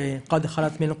passed away. قَدْ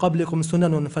خَلَتْ مِنْ قَبْلِكُمْ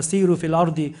سُنَنٌ فَسِيرُوا فِي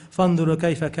الْأَرْضِ فَانْظُرُوا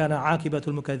كَيْفَ كَانَ عَاقِبَةُ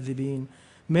الْمُكَذِّبِينَ.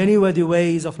 Many were the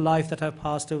ways of life that have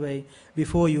passed away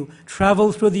before you.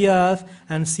 Travel through the earth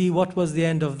and see what was the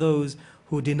end of those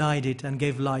who denied it and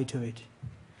gave lie to it.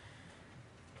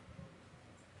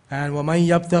 And وَمَنْ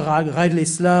يَبْتَغْ غَيْرَ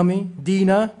الْإِسْلَامِ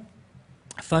دِينًا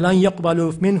فَلَنْ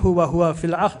يَقْبَلُوا مِنْهُ وَهُوَ فِي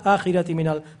الْآخِرَةِ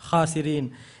مِنَ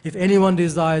الْخَاسِرِينَ. If anyone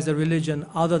desires a religion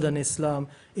other than Islam,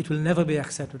 it will never be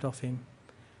accepted of him.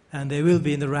 and they will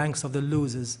be in the ranks of the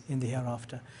losers in the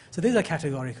hereafter. So these are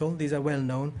categorical, these are well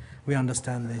known, we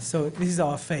understand this. So this is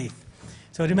our faith.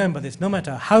 So remember this, no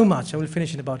matter how much, I will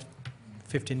finish in about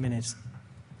 15 minutes,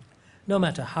 no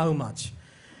matter how much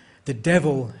the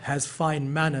devil has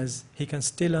fine manners, he can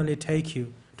still only take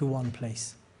you to one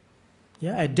place.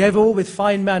 Yeah, a devil with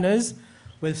fine manners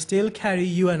will still carry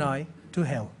you and I to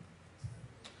hell.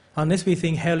 Unless we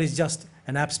think hell is just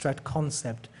an abstract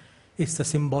concept, it's a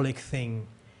symbolic thing.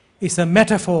 It's a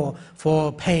metaphor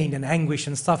for pain and anguish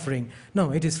and suffering.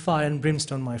 No, it is fire and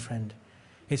brimstone, my friend.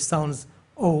 It sounds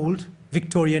old,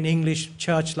 Victorian English,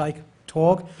 church-like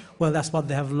talk. Well, that's what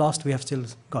they have lost. We have still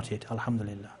got it,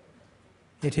 alhamdulillah.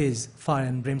 It is fire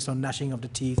and brimstone, gnashing of the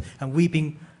teeth, and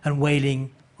weeping and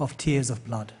wailing of tears of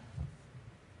blood.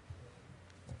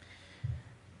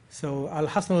 So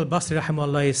Al-Hasan al-Basri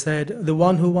rahimahullah said, the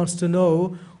one who wants to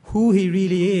know who he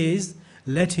really is,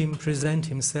 let him present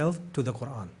himself to the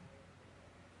Quran.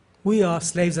 We are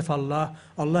slaves of Allah.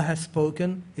 Allah has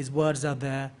spoken. His words are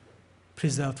there,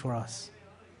 preserved for us.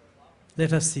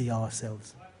 Let us see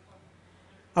ourselves.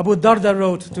 Abu Darda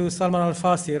wrote to Salman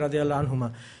al-Farsi radiallahu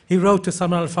anhuma. He wrote to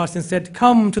Salman al-Farsi and said,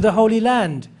 come to the Holy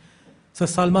Land. So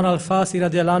Salman al-Farsi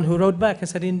radiallahu anhu wrote back and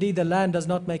said, indeed, the land does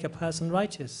not make a person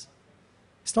righteous.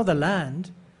 It's not the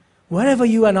land. Wherever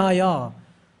you and I are,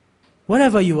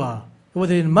 wherever you are,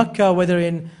 whether in Mecca, whether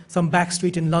in some back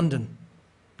street in London,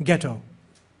 ghetto,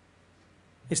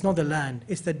 it's not the land.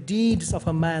 It's the deeds of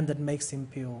a man that makes him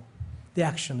pure. The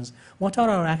actions. What are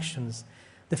our actions?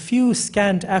 The few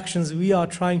scant actions we are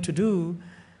trying to do,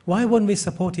 why wouldn't we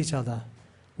support each other?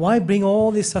 Why bring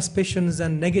all these suspicions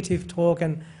and negative talk,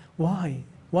 and why?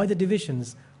 Why the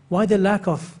divisions? Why the lack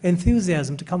of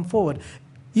enthusiasm to come forward?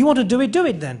 You want to do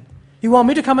it then. You want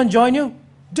me to come and join you?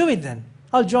 Do it then.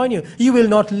 I'll join you. You will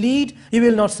not lead, you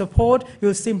will not support, you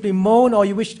will simply moan, or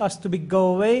you wish us to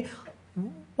go away.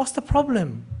 What's the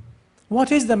problem?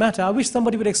 What is the matter? I wish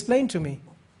somebody would explain to me.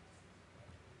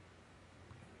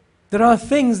 There are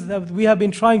things that we have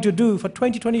been trying to do for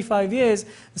 20, 25 years.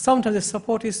 Sometimes the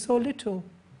support is so little.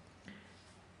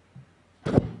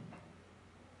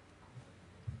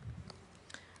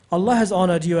 Allah has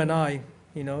honored you and I,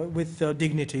 with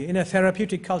dignity in a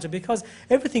therapeutic culture, because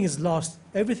everything is lost,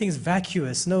 everything is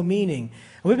vacuous, no meaning.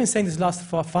 And we've been saying this last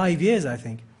for 5 years, I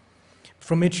think.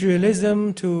 From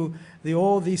materialism to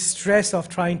all the stress of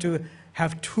trying to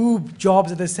have 2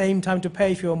 jobs at the same time to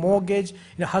pay for your mortgage.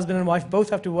 Husband and wife both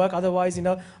have to work, otherwise,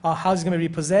 our house is going to be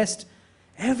repossessed.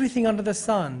 Everything under the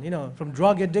sun, from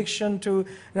drug addiction to,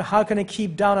 how can I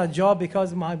keep down a job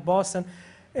because of my boss? And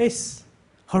it's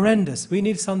horrendous. We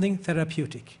need something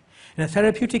therapeutic. In a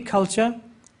therapeutic culture,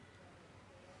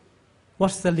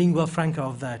 what's the lingua franca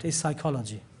of that? It's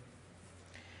psychology.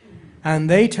 And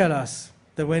they tell us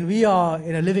that when we are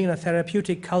living in a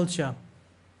therapeutic culture,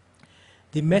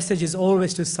 the message is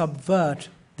always to subvert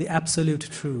the absolute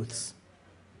truths.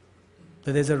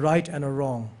 That there's a right and a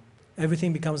wrong.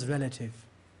 Everything becomes relative.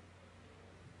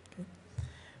 Okay?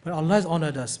 But Allah has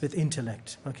honored us with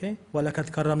intellect. Okay? وَلَقَدْ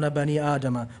كَرَّمْنَا بَنِي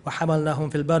آدَمَ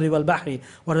وَحَمَلْنَاهُمْ فِي الْبَرِّ وَالْبَحْرِ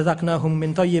وَرَزَقْنَاهُمْ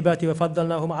مِنْ طَيِّبَاتِ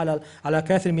وَفَضَّلْنَاهُمْ عَلَى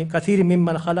كَثِيرٍ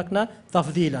مِمَّنْ خَلَقْنَا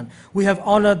تَفْضِيلًا. We have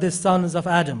honored the sons of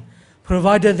Adam,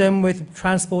 provided them with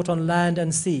transport on land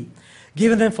and sea,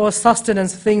 given them for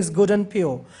sustenance things good and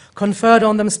pure, conferred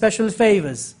on them special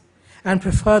favors, and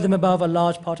preferred them above a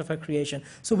large part of our creation.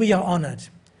 So we are honored,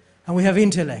 and we have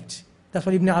intellect. That's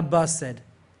what Ibn Abbas said,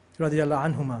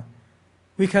 radiyallahu anhuma.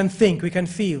 We can think, we can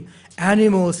feel.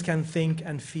 Animals can think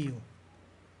and feel,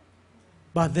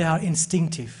 but they are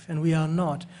instinctive, and we are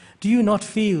not. Do you not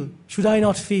feel, should I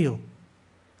not feel,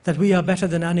 that we are better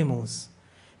than animals?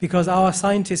 Because our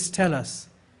scientists tell us,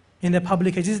 in their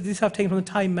publications, these I've taken from the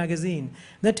Time magazine,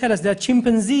 they tell us there are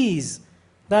chimpanzees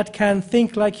that can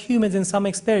think like humans in some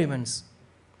experiments.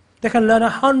 They can learn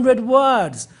 100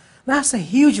 words. That's a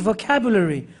huge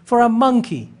vocabulary for a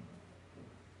monkey.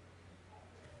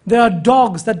 There are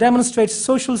dogs that demonstrate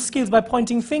social skills by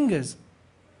pointing fingers.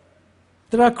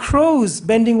 There are crows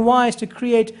bending wires to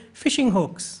create fishing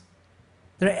hooks.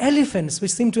 There are elephants which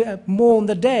seem to mourn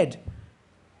the dead.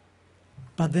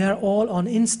 But they are all on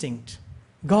instinct.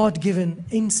 God-given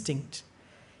instinct.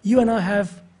 You and I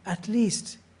have at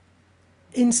least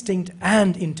instinct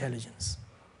and intelligence.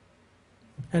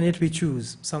 And yet we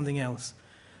choose something else.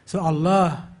 So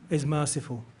Allah is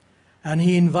merciful. And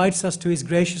He invites us to His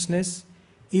graciousness,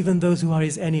 even those who are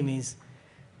His enemies.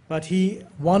 But He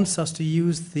wants us to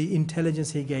use the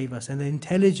intelligence He gave us. And the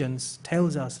intelligence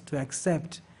tells us to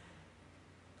accept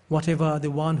whatever the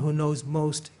one who knows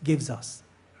most gives us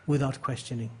without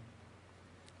questioning.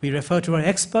 We refer to our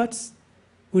experts,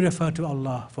 we refer to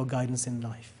Allah for guidance in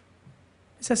life.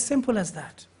 It's as simple as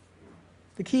that.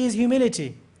 The key is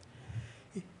humility.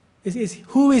 It's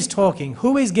who is talking,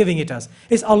 who is giving it us.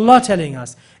 It's Allah telling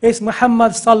us. It's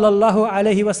Muhammad sallallahu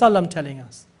alayhi wa sallam telling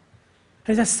us.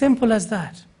 It's as simple as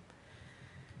that.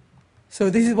 So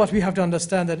this is what we have to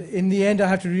understand, that in the end I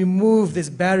have to remove this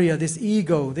barrier, this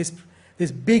ego, this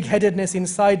big-headedness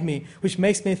inside me, which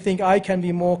makes me think I can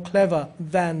be more clever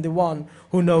than the one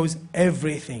who knows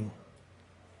everything.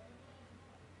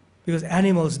 Because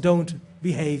animals don't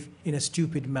behave in a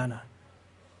stupid manner.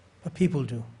 But people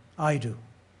do. I do.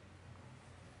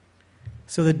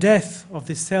 So the death of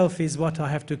the self is what I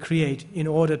have to create in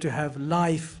order to have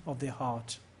life of the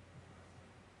heart.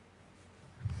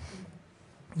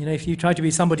 You know, if you try to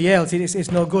be somebody else,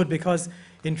 it's no good, because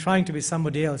in trying to be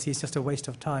somebody else, it's just a waste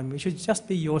of time. You should just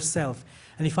be yourself.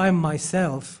 And if I'm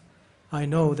myself, I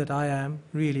know that I am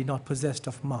really not possessed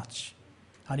of much.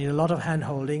 I need a lot of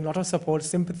hand-holding, a lot of support,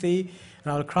 sympathy,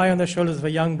 and I'll cry on the shoulders of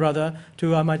a young brother,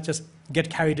 too. I might just get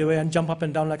carried away and jump up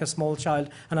and down like a small child.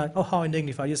 And oh, how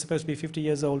undignified. You're supposed to be 50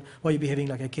 years old. Why are you behaving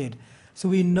like a kid? So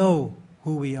we know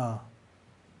who we are.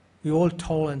 We're all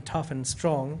tall and tough and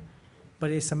strong,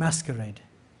 but it's a masquerade.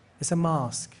 It's a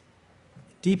mask.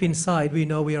 Deep inside, we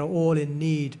know we are all in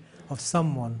need of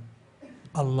someone,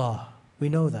 Allah. We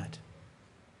know that,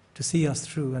 to see us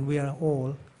through, and we are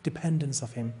all dependents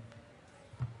of Him.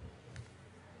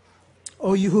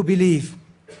 O you who believe,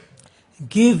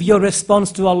 give your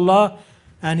response to Allah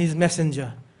and His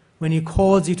Messenger when He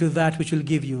calls you to that which will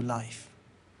give you life.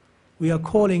 We are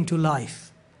calling to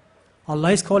life.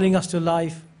 Allah is calling us to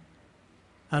life,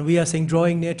 and we are saying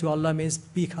drawing near to Allah means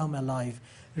become alive.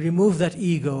 Remove that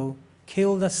ego,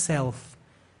 kill the self,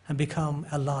 and become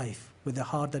alive with the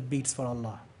heart that beats for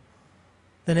Allah.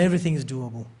 Then everything is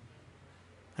doable.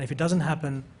 And if it doesn't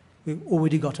happen, we've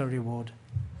already got a reward.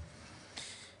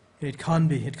 It can't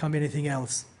be anything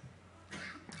else.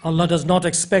 Allah does not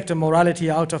expect a morality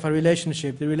out of a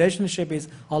relationship. The relationship is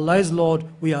Allah is Lord,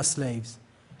 we are slaves.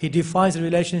 He defines the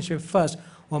relationship first.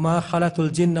 وَمَا خَلَقْتُ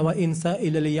الْجِنَّ وَإِنسَ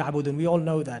إِلَّا لِيَعْبُدُونَ. We all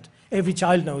know that. Every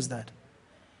child knows that.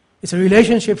 It's a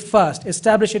relationship first.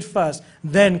 Establish it first.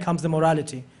 Then comes the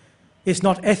morality. It's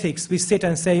not ethics. We sit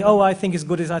and say, oh, I think it's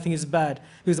good, I think it's bad.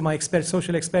 These are my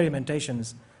social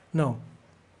experimentations. No.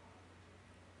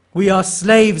 We are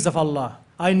slaves of Allah.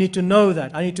 I need to know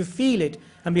that. I need to feel it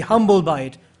and be humbled by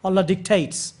it. Allah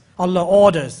dictates. Allah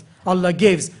orders. Allah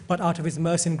gives, but out of His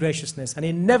mercy and graciousness. And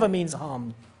He never means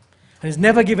harm. And He's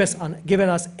never given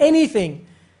us anything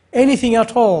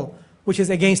at all, which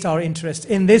is against our interest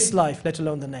in this life, let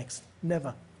alone the next.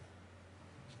 Never.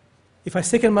 If I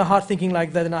sicken my heart thinking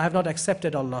like that, then I have not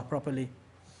accepted Allah properly.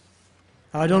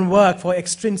 I don't work for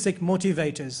extrinsic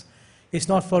motivators. It's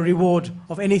not for reward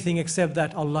of anything except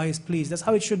that Allah is pleased. That's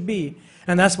how it should be.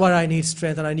 And that's why I need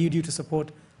strength, and I need you to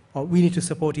support, or we need to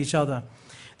support each other.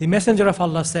 The Messenger of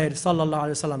Allah said, sallallahu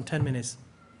alayhi wa sallam, 10 minutes,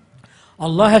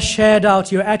 Allah has shared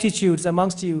out your attitudes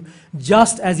amongst you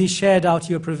just as He shared out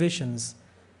your provisions.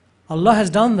 Allah has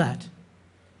done that.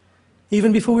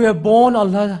 Even before we were born,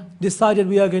 Allah decided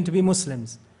we are going to be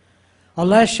Muslims.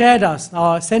 Allah has shared us,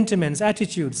 our sentiments,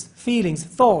 attitudes, feelings,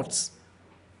 thoughts,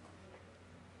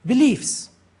 beliefs.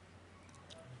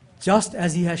 Just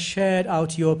as He has shared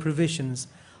out your provisions.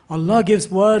 Allah gives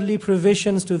worldly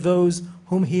provisions to those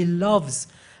whom He loves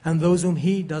and those whom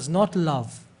He does not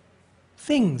love.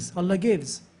 Things Allah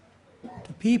gives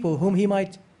to people whom He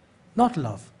might not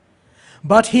love.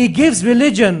 But He gives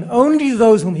religion only to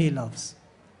those whom He loves.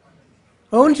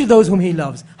 Only to those whom He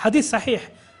loves. Hadith Sahih,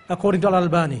 according to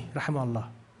Al-Albani, rahimahullah.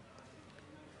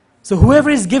 So whoever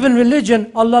is given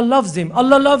religion, Allah loves him.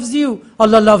 Allah loves you.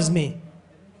 Allah loves me.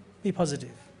 Be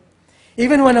positive.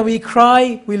 Even when we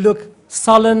cry, we look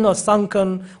sullen or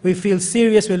sunken. We feel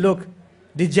serious. We look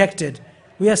dejected.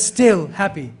 We are still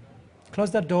happy.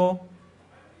 Close that door.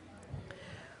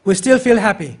 We still feel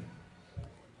happy.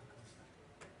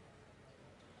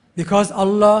 Because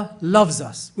Allah loves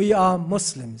us. We are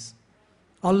Muslims.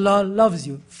 Allah loves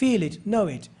you. Feel it. Know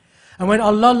it. And when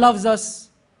Allah loves us,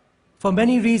 for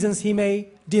many reasons He may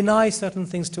deny certain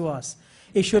things to us.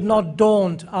 It should not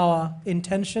daunt our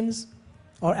intentions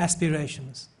or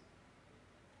aspirations.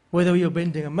 Whether you're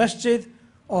building a masjid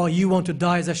or you want to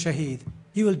die as a shaheed.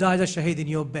 You will die as a shaheed in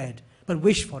your bed. But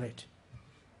wish for it.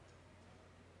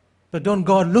 But don't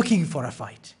go looking for a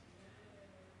fight.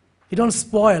 You don't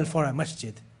spoil for a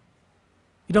masjid.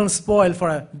 You don't spoil for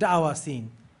a da'wah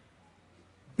scene.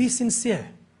 Be sincere.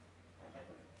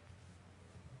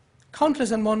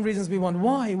 Countless and one reasons we want.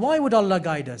 Why? Why would Allah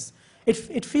guide us?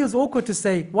 It feels awkward to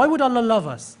say, why would Allah love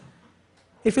us?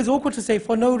 It feels awkward to say,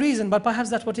 for no reason, but perhaps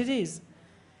that's what it is.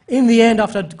 In the end,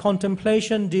 after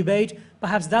contemplation, debate,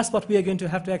 perhaps that's what we are going to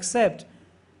have to accept.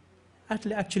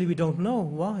 Actually, we don't know.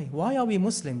 Why? Why are we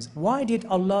Muslims? Why did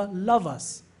Allah love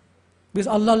us? Because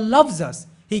Allah loves us.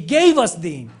 He gave us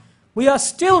deen. We are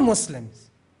still Muslims.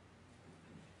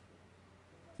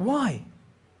 Why?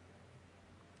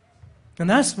 And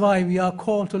that's why we are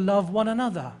called to love one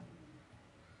another.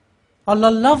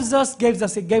 Allah loves us, gave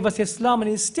us Islam,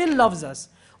 and He still loves us.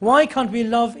 Why can't we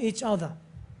love each other?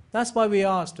 That's why we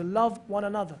are asked to love one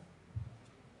another.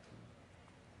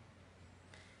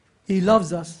 He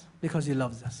loves us because He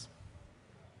loves us.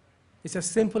 It's as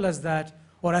simple as that,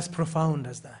 or as profound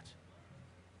as that.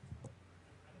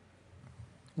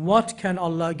 What can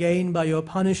Allah gain by your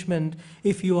punishment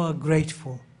if you are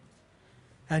grateful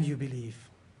and you believe?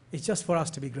 It's just for us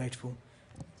to be grateful.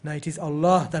 Now it is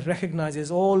Allah that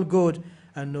recognizes all good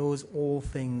and knows all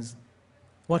things.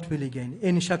 What will He gain?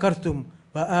 In shakartum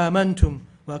wa amantum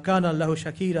wa kana Allahu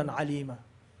shakiran alima.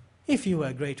 If you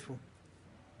were grateful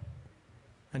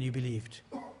and you believed,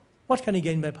 what can He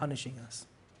gain by punishing us?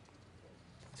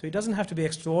 So it doesn't have to be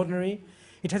extraordinary.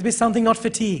 It has to be something not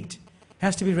fatigued. It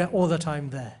has to be all the time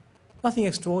there. Nothing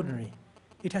extraordinary.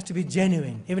 It has to be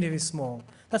genuine, even if it's small.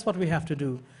 That's what we have to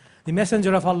do. The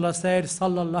Messenger of Allah said,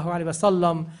 sallallahu alayhi wa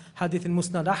sallam, hadith in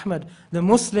Musnad Ahmad, the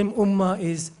Muslim ummah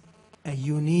is a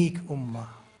unique ummah.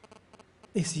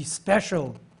 It's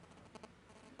special.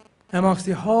 Amongst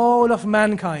the whole of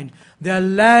mankind, their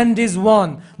land is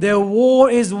one, their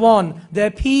war is one, their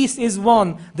peace is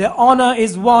one, their honor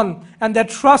is one, and their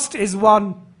trust is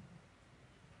one.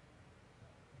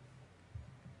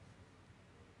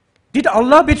 Did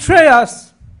Allah betray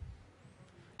us?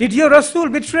 Did your Rasul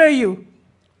betray you?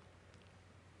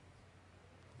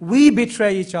 We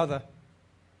betray each other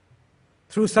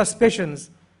through suspicions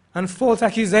and false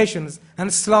accusations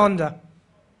and slander.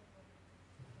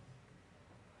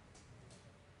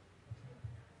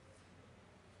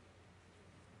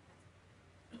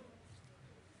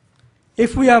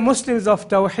 If we are Muslims of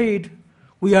Tawheed,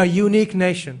 we are a unique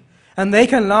nation. And they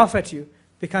can laugh at you.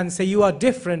 They can say you are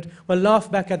different. Well,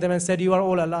 laugh back at them and say you are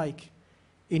all alike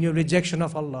in your rejection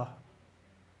of Allah.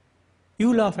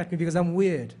 You laugh at me because I'm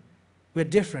weird. We're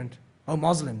different. Oh,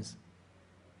 Muslims.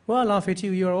 Well, I laugh at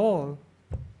you. You're all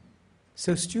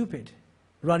so stupid,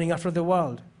 running after the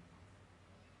world.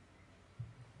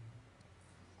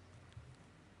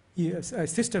 A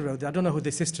sister wrote, I don't know who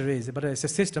the sister is, but it's a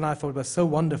sister, and I thought it was so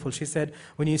wonderful. She said,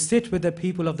 when you sit with the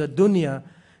people of the dunya,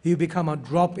 you become a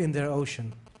drop in their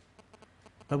ocean.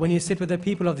 But when you sit with the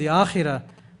people of the akhirah,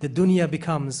 the dunya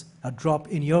becomes a drop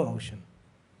in your ocean.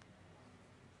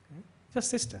 Just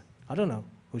sister. I don't know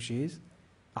who she is.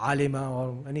 Alima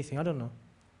or anything, I don't know.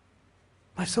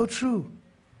 But so true.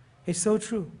 It's so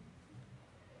true.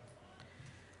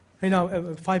 You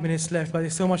know, 5 minutes left, but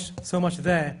there's so much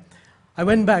there. I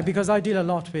went back because I deal a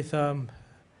lot with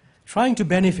trying to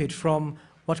benefit from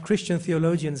what Christian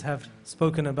theologians have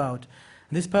spoken about.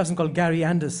 And this person called Gary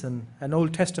Anderson, an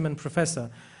Old Testament professor,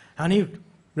 and he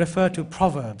referred to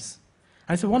Proverbs.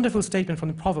 And it's a wonderful statement from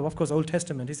the Proverb, of course, Old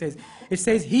Testament. It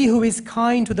says, he who is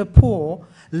kind to the poor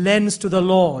lends to the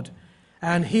Lord,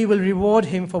 and He will reward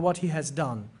him for what he has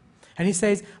done. And he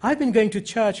says, I've been going to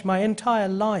church my entire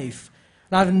life,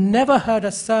 and I've never heard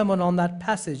a sermon on that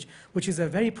passage, which is a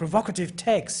very provocative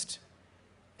text.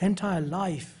 Entire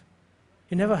life.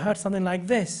 You never heard something like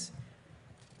this.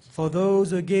 For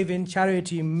those who give in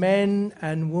charity, men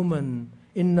and women,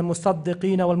 inna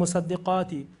musaddiqina wal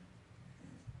musaddiqati,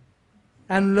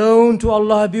 and loan to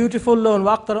Allah a beautiful loan,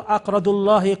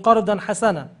 وَأَقْرَضُ qardan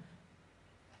hasana.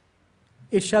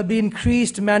 It shall be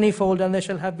increased manifold, and they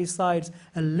shall have besides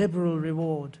a liberal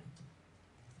reward.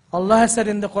 Allah has said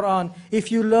in the Quran, if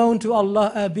you loan to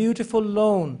Allah a beautiful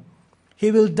loan,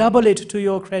 He will double it to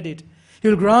your credit. He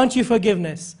will grant you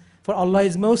forgiveness, for Allah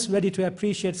is most ready to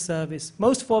appreciate service,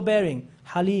 most forbearing,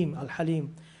 Halim,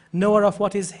 Al-Halim, knower of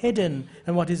what is hidden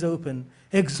and what is open,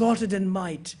 exalted in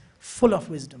might, full of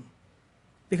wisdom.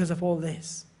 Because of all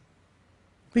this,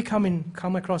 we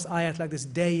come across ayat like this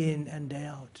day in and day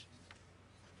out.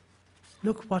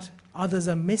 Look what others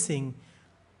are missing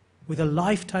with a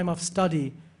lifetime of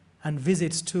study and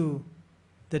visits to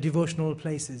the devotional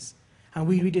places. And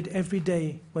we read it every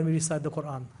day when we recite the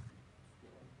Quran.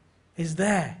 It's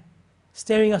there,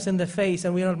 staring us in the face,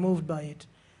 and we are not moved by it.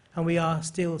 And we are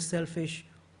still selfish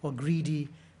or greedy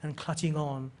and clutching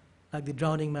on, like the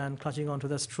drowning man clutching onto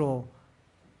the straw,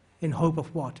 in hope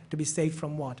of what? To be saved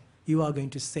from what? You are going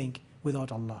to sink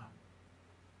without Allah.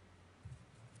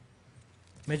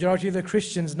 Majority of the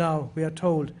Christians now, we are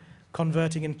told,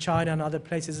 converting in China and other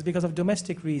places is because of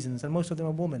domestic reasons, and most of them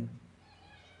are women.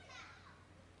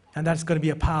 And that's going to be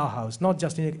a powerhouse, not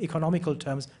just in economical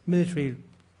terms, military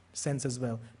sense as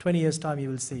well. 20 years' time, you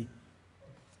will see.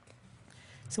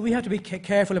 So we have to be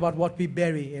careful about what we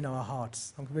bury in our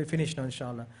hearts. I'm going to finish now,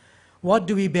 inshallah. What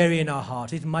do we bury in our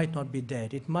heart? It might not be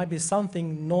dead. It might be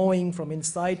something gnawing from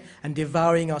inside and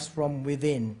devouring us from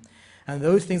within. And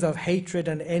those things of hatred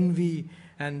and envy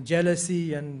and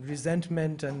jealousy and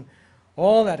resentment and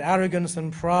all that arrogance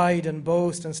and pride and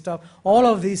boast and stuff, all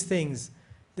of these things,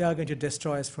 they are going to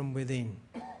destroy us from within.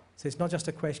 So it's not just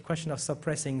a question of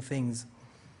suppressing things.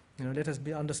 Let us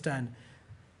understand.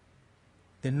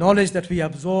 The knowledge that we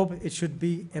absorb, it should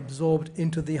be absorbed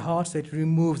into the heart, so it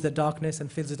removes the darkness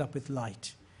and fills it up with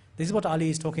light. This is what Ali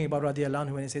is talking about, radiallahu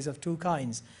anhu, when he says of two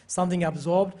kinds. Something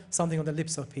absorbed, something on the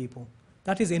lips of people.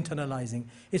 That is internalizing.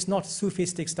 It's not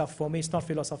Sufistic stuff for me, it's not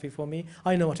philosophy for me.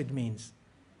 I know what it means.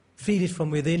 Feed it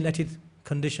from within, let it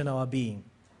condition our being.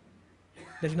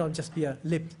 Let it not just be a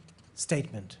lip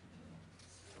statement.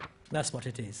 That's what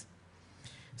it is.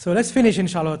 So let's finish,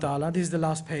 inshallah ta'ala. This is the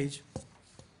last page.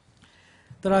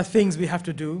 There are things we have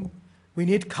to do. We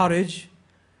need courage.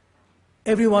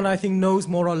 Everyone, I think, knows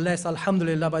more or less,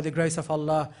 alhamdulillah, by the grace of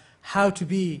Allah, how to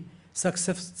be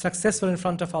successful in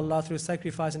front of Allah through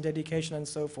sacrifice and dedication and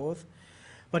so forth.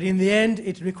 But in the end,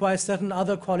 it requires certain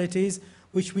other qualities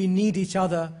which we need each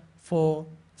other for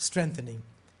strengthening.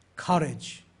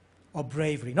 Courage or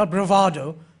bravery. Not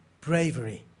bravado,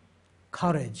 bravery.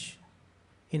 Courage.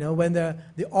 When the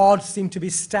odds seem to be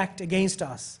stacked against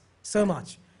us so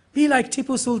much. Be like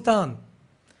Tipu Sultan,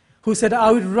 who said, I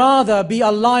would rather be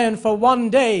a lion for one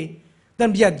day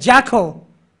than be a jackal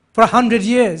for 100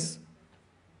 years.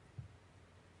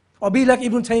 Or be like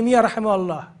Ibn Taymiyyah,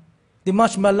 rahimahullah, the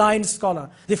much maligned scholar,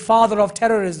 the father of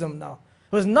terrorism now.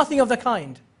 It was nothing of the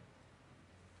kind.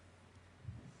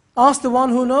 Ask the one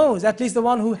who knows, at least the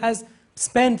one who has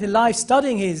spent life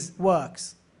studying his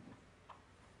works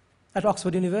at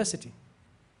Oxford University.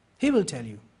 He will tell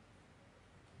you.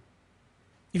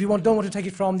 If you don't want to take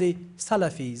it from the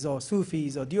Salafis or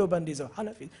Sufis or Deobandis or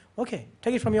Hanafis, okay,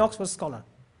 take it from your Oxford scholar.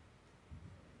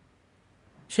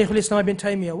 Shaykh al-Islam ibn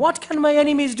Taymiyyah, what can my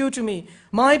enemies do to me?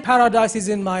 My paradise is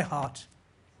in my heart.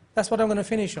 That's what I'm going to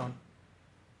finish on.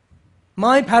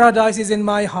 My paradise is in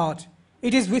my heart.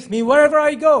 It is with me wherever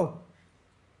I go.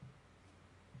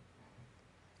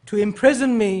 To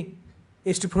imprison me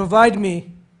is to provide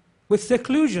me with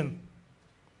seclusion,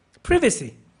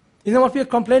 privacy. You know what we are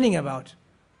complaining about?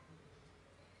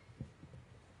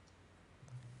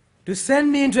 To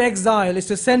send me into exile is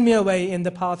to send me away in the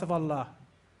path of Allah.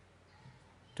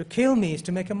 To kill me is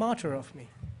to make a martyr of me.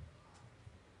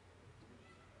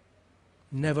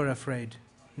 Never afraid.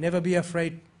 Never be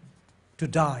afraid to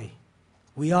die.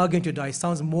 We are going to die.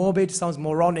 Sounds morbid, sounds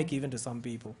moronic even to some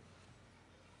people.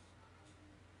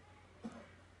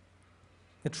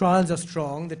 The trials are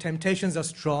strong, the temptations are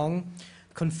strong,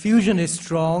 confusion is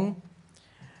strong,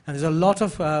 and there's a lot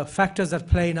of factors that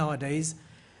play nowadays.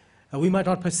 We might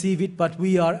not perceive it, but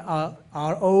we are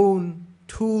our own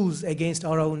tools against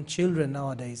our own children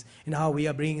nowadays in how we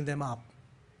are bringing them up.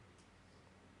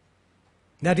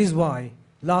 That is why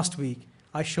last week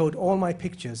I showed all my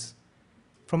pictures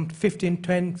from 15,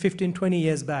 20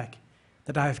 years back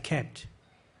that I have kept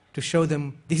to show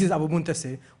them, this is Abu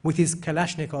Muntasir with his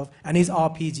Kalashnikov and his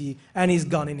RPG and his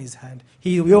gun in his hand.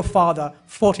 Your father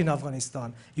fought in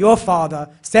Afghanistan. Your father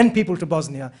sent people to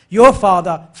Bosnia. Your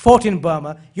father fought in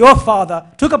Burma. Your father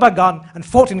took up a gun and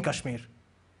fought in Kashmir.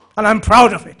 And I'm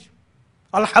proud of it.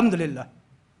 Alhamdulillah.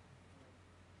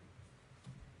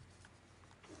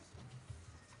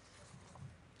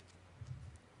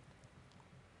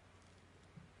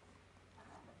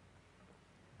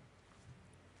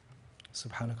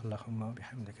 سبحانك اللهم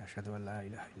وبحمدك أشهد أن لا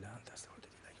إله إلا أنت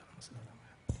أستغفرك وأتوب إليك.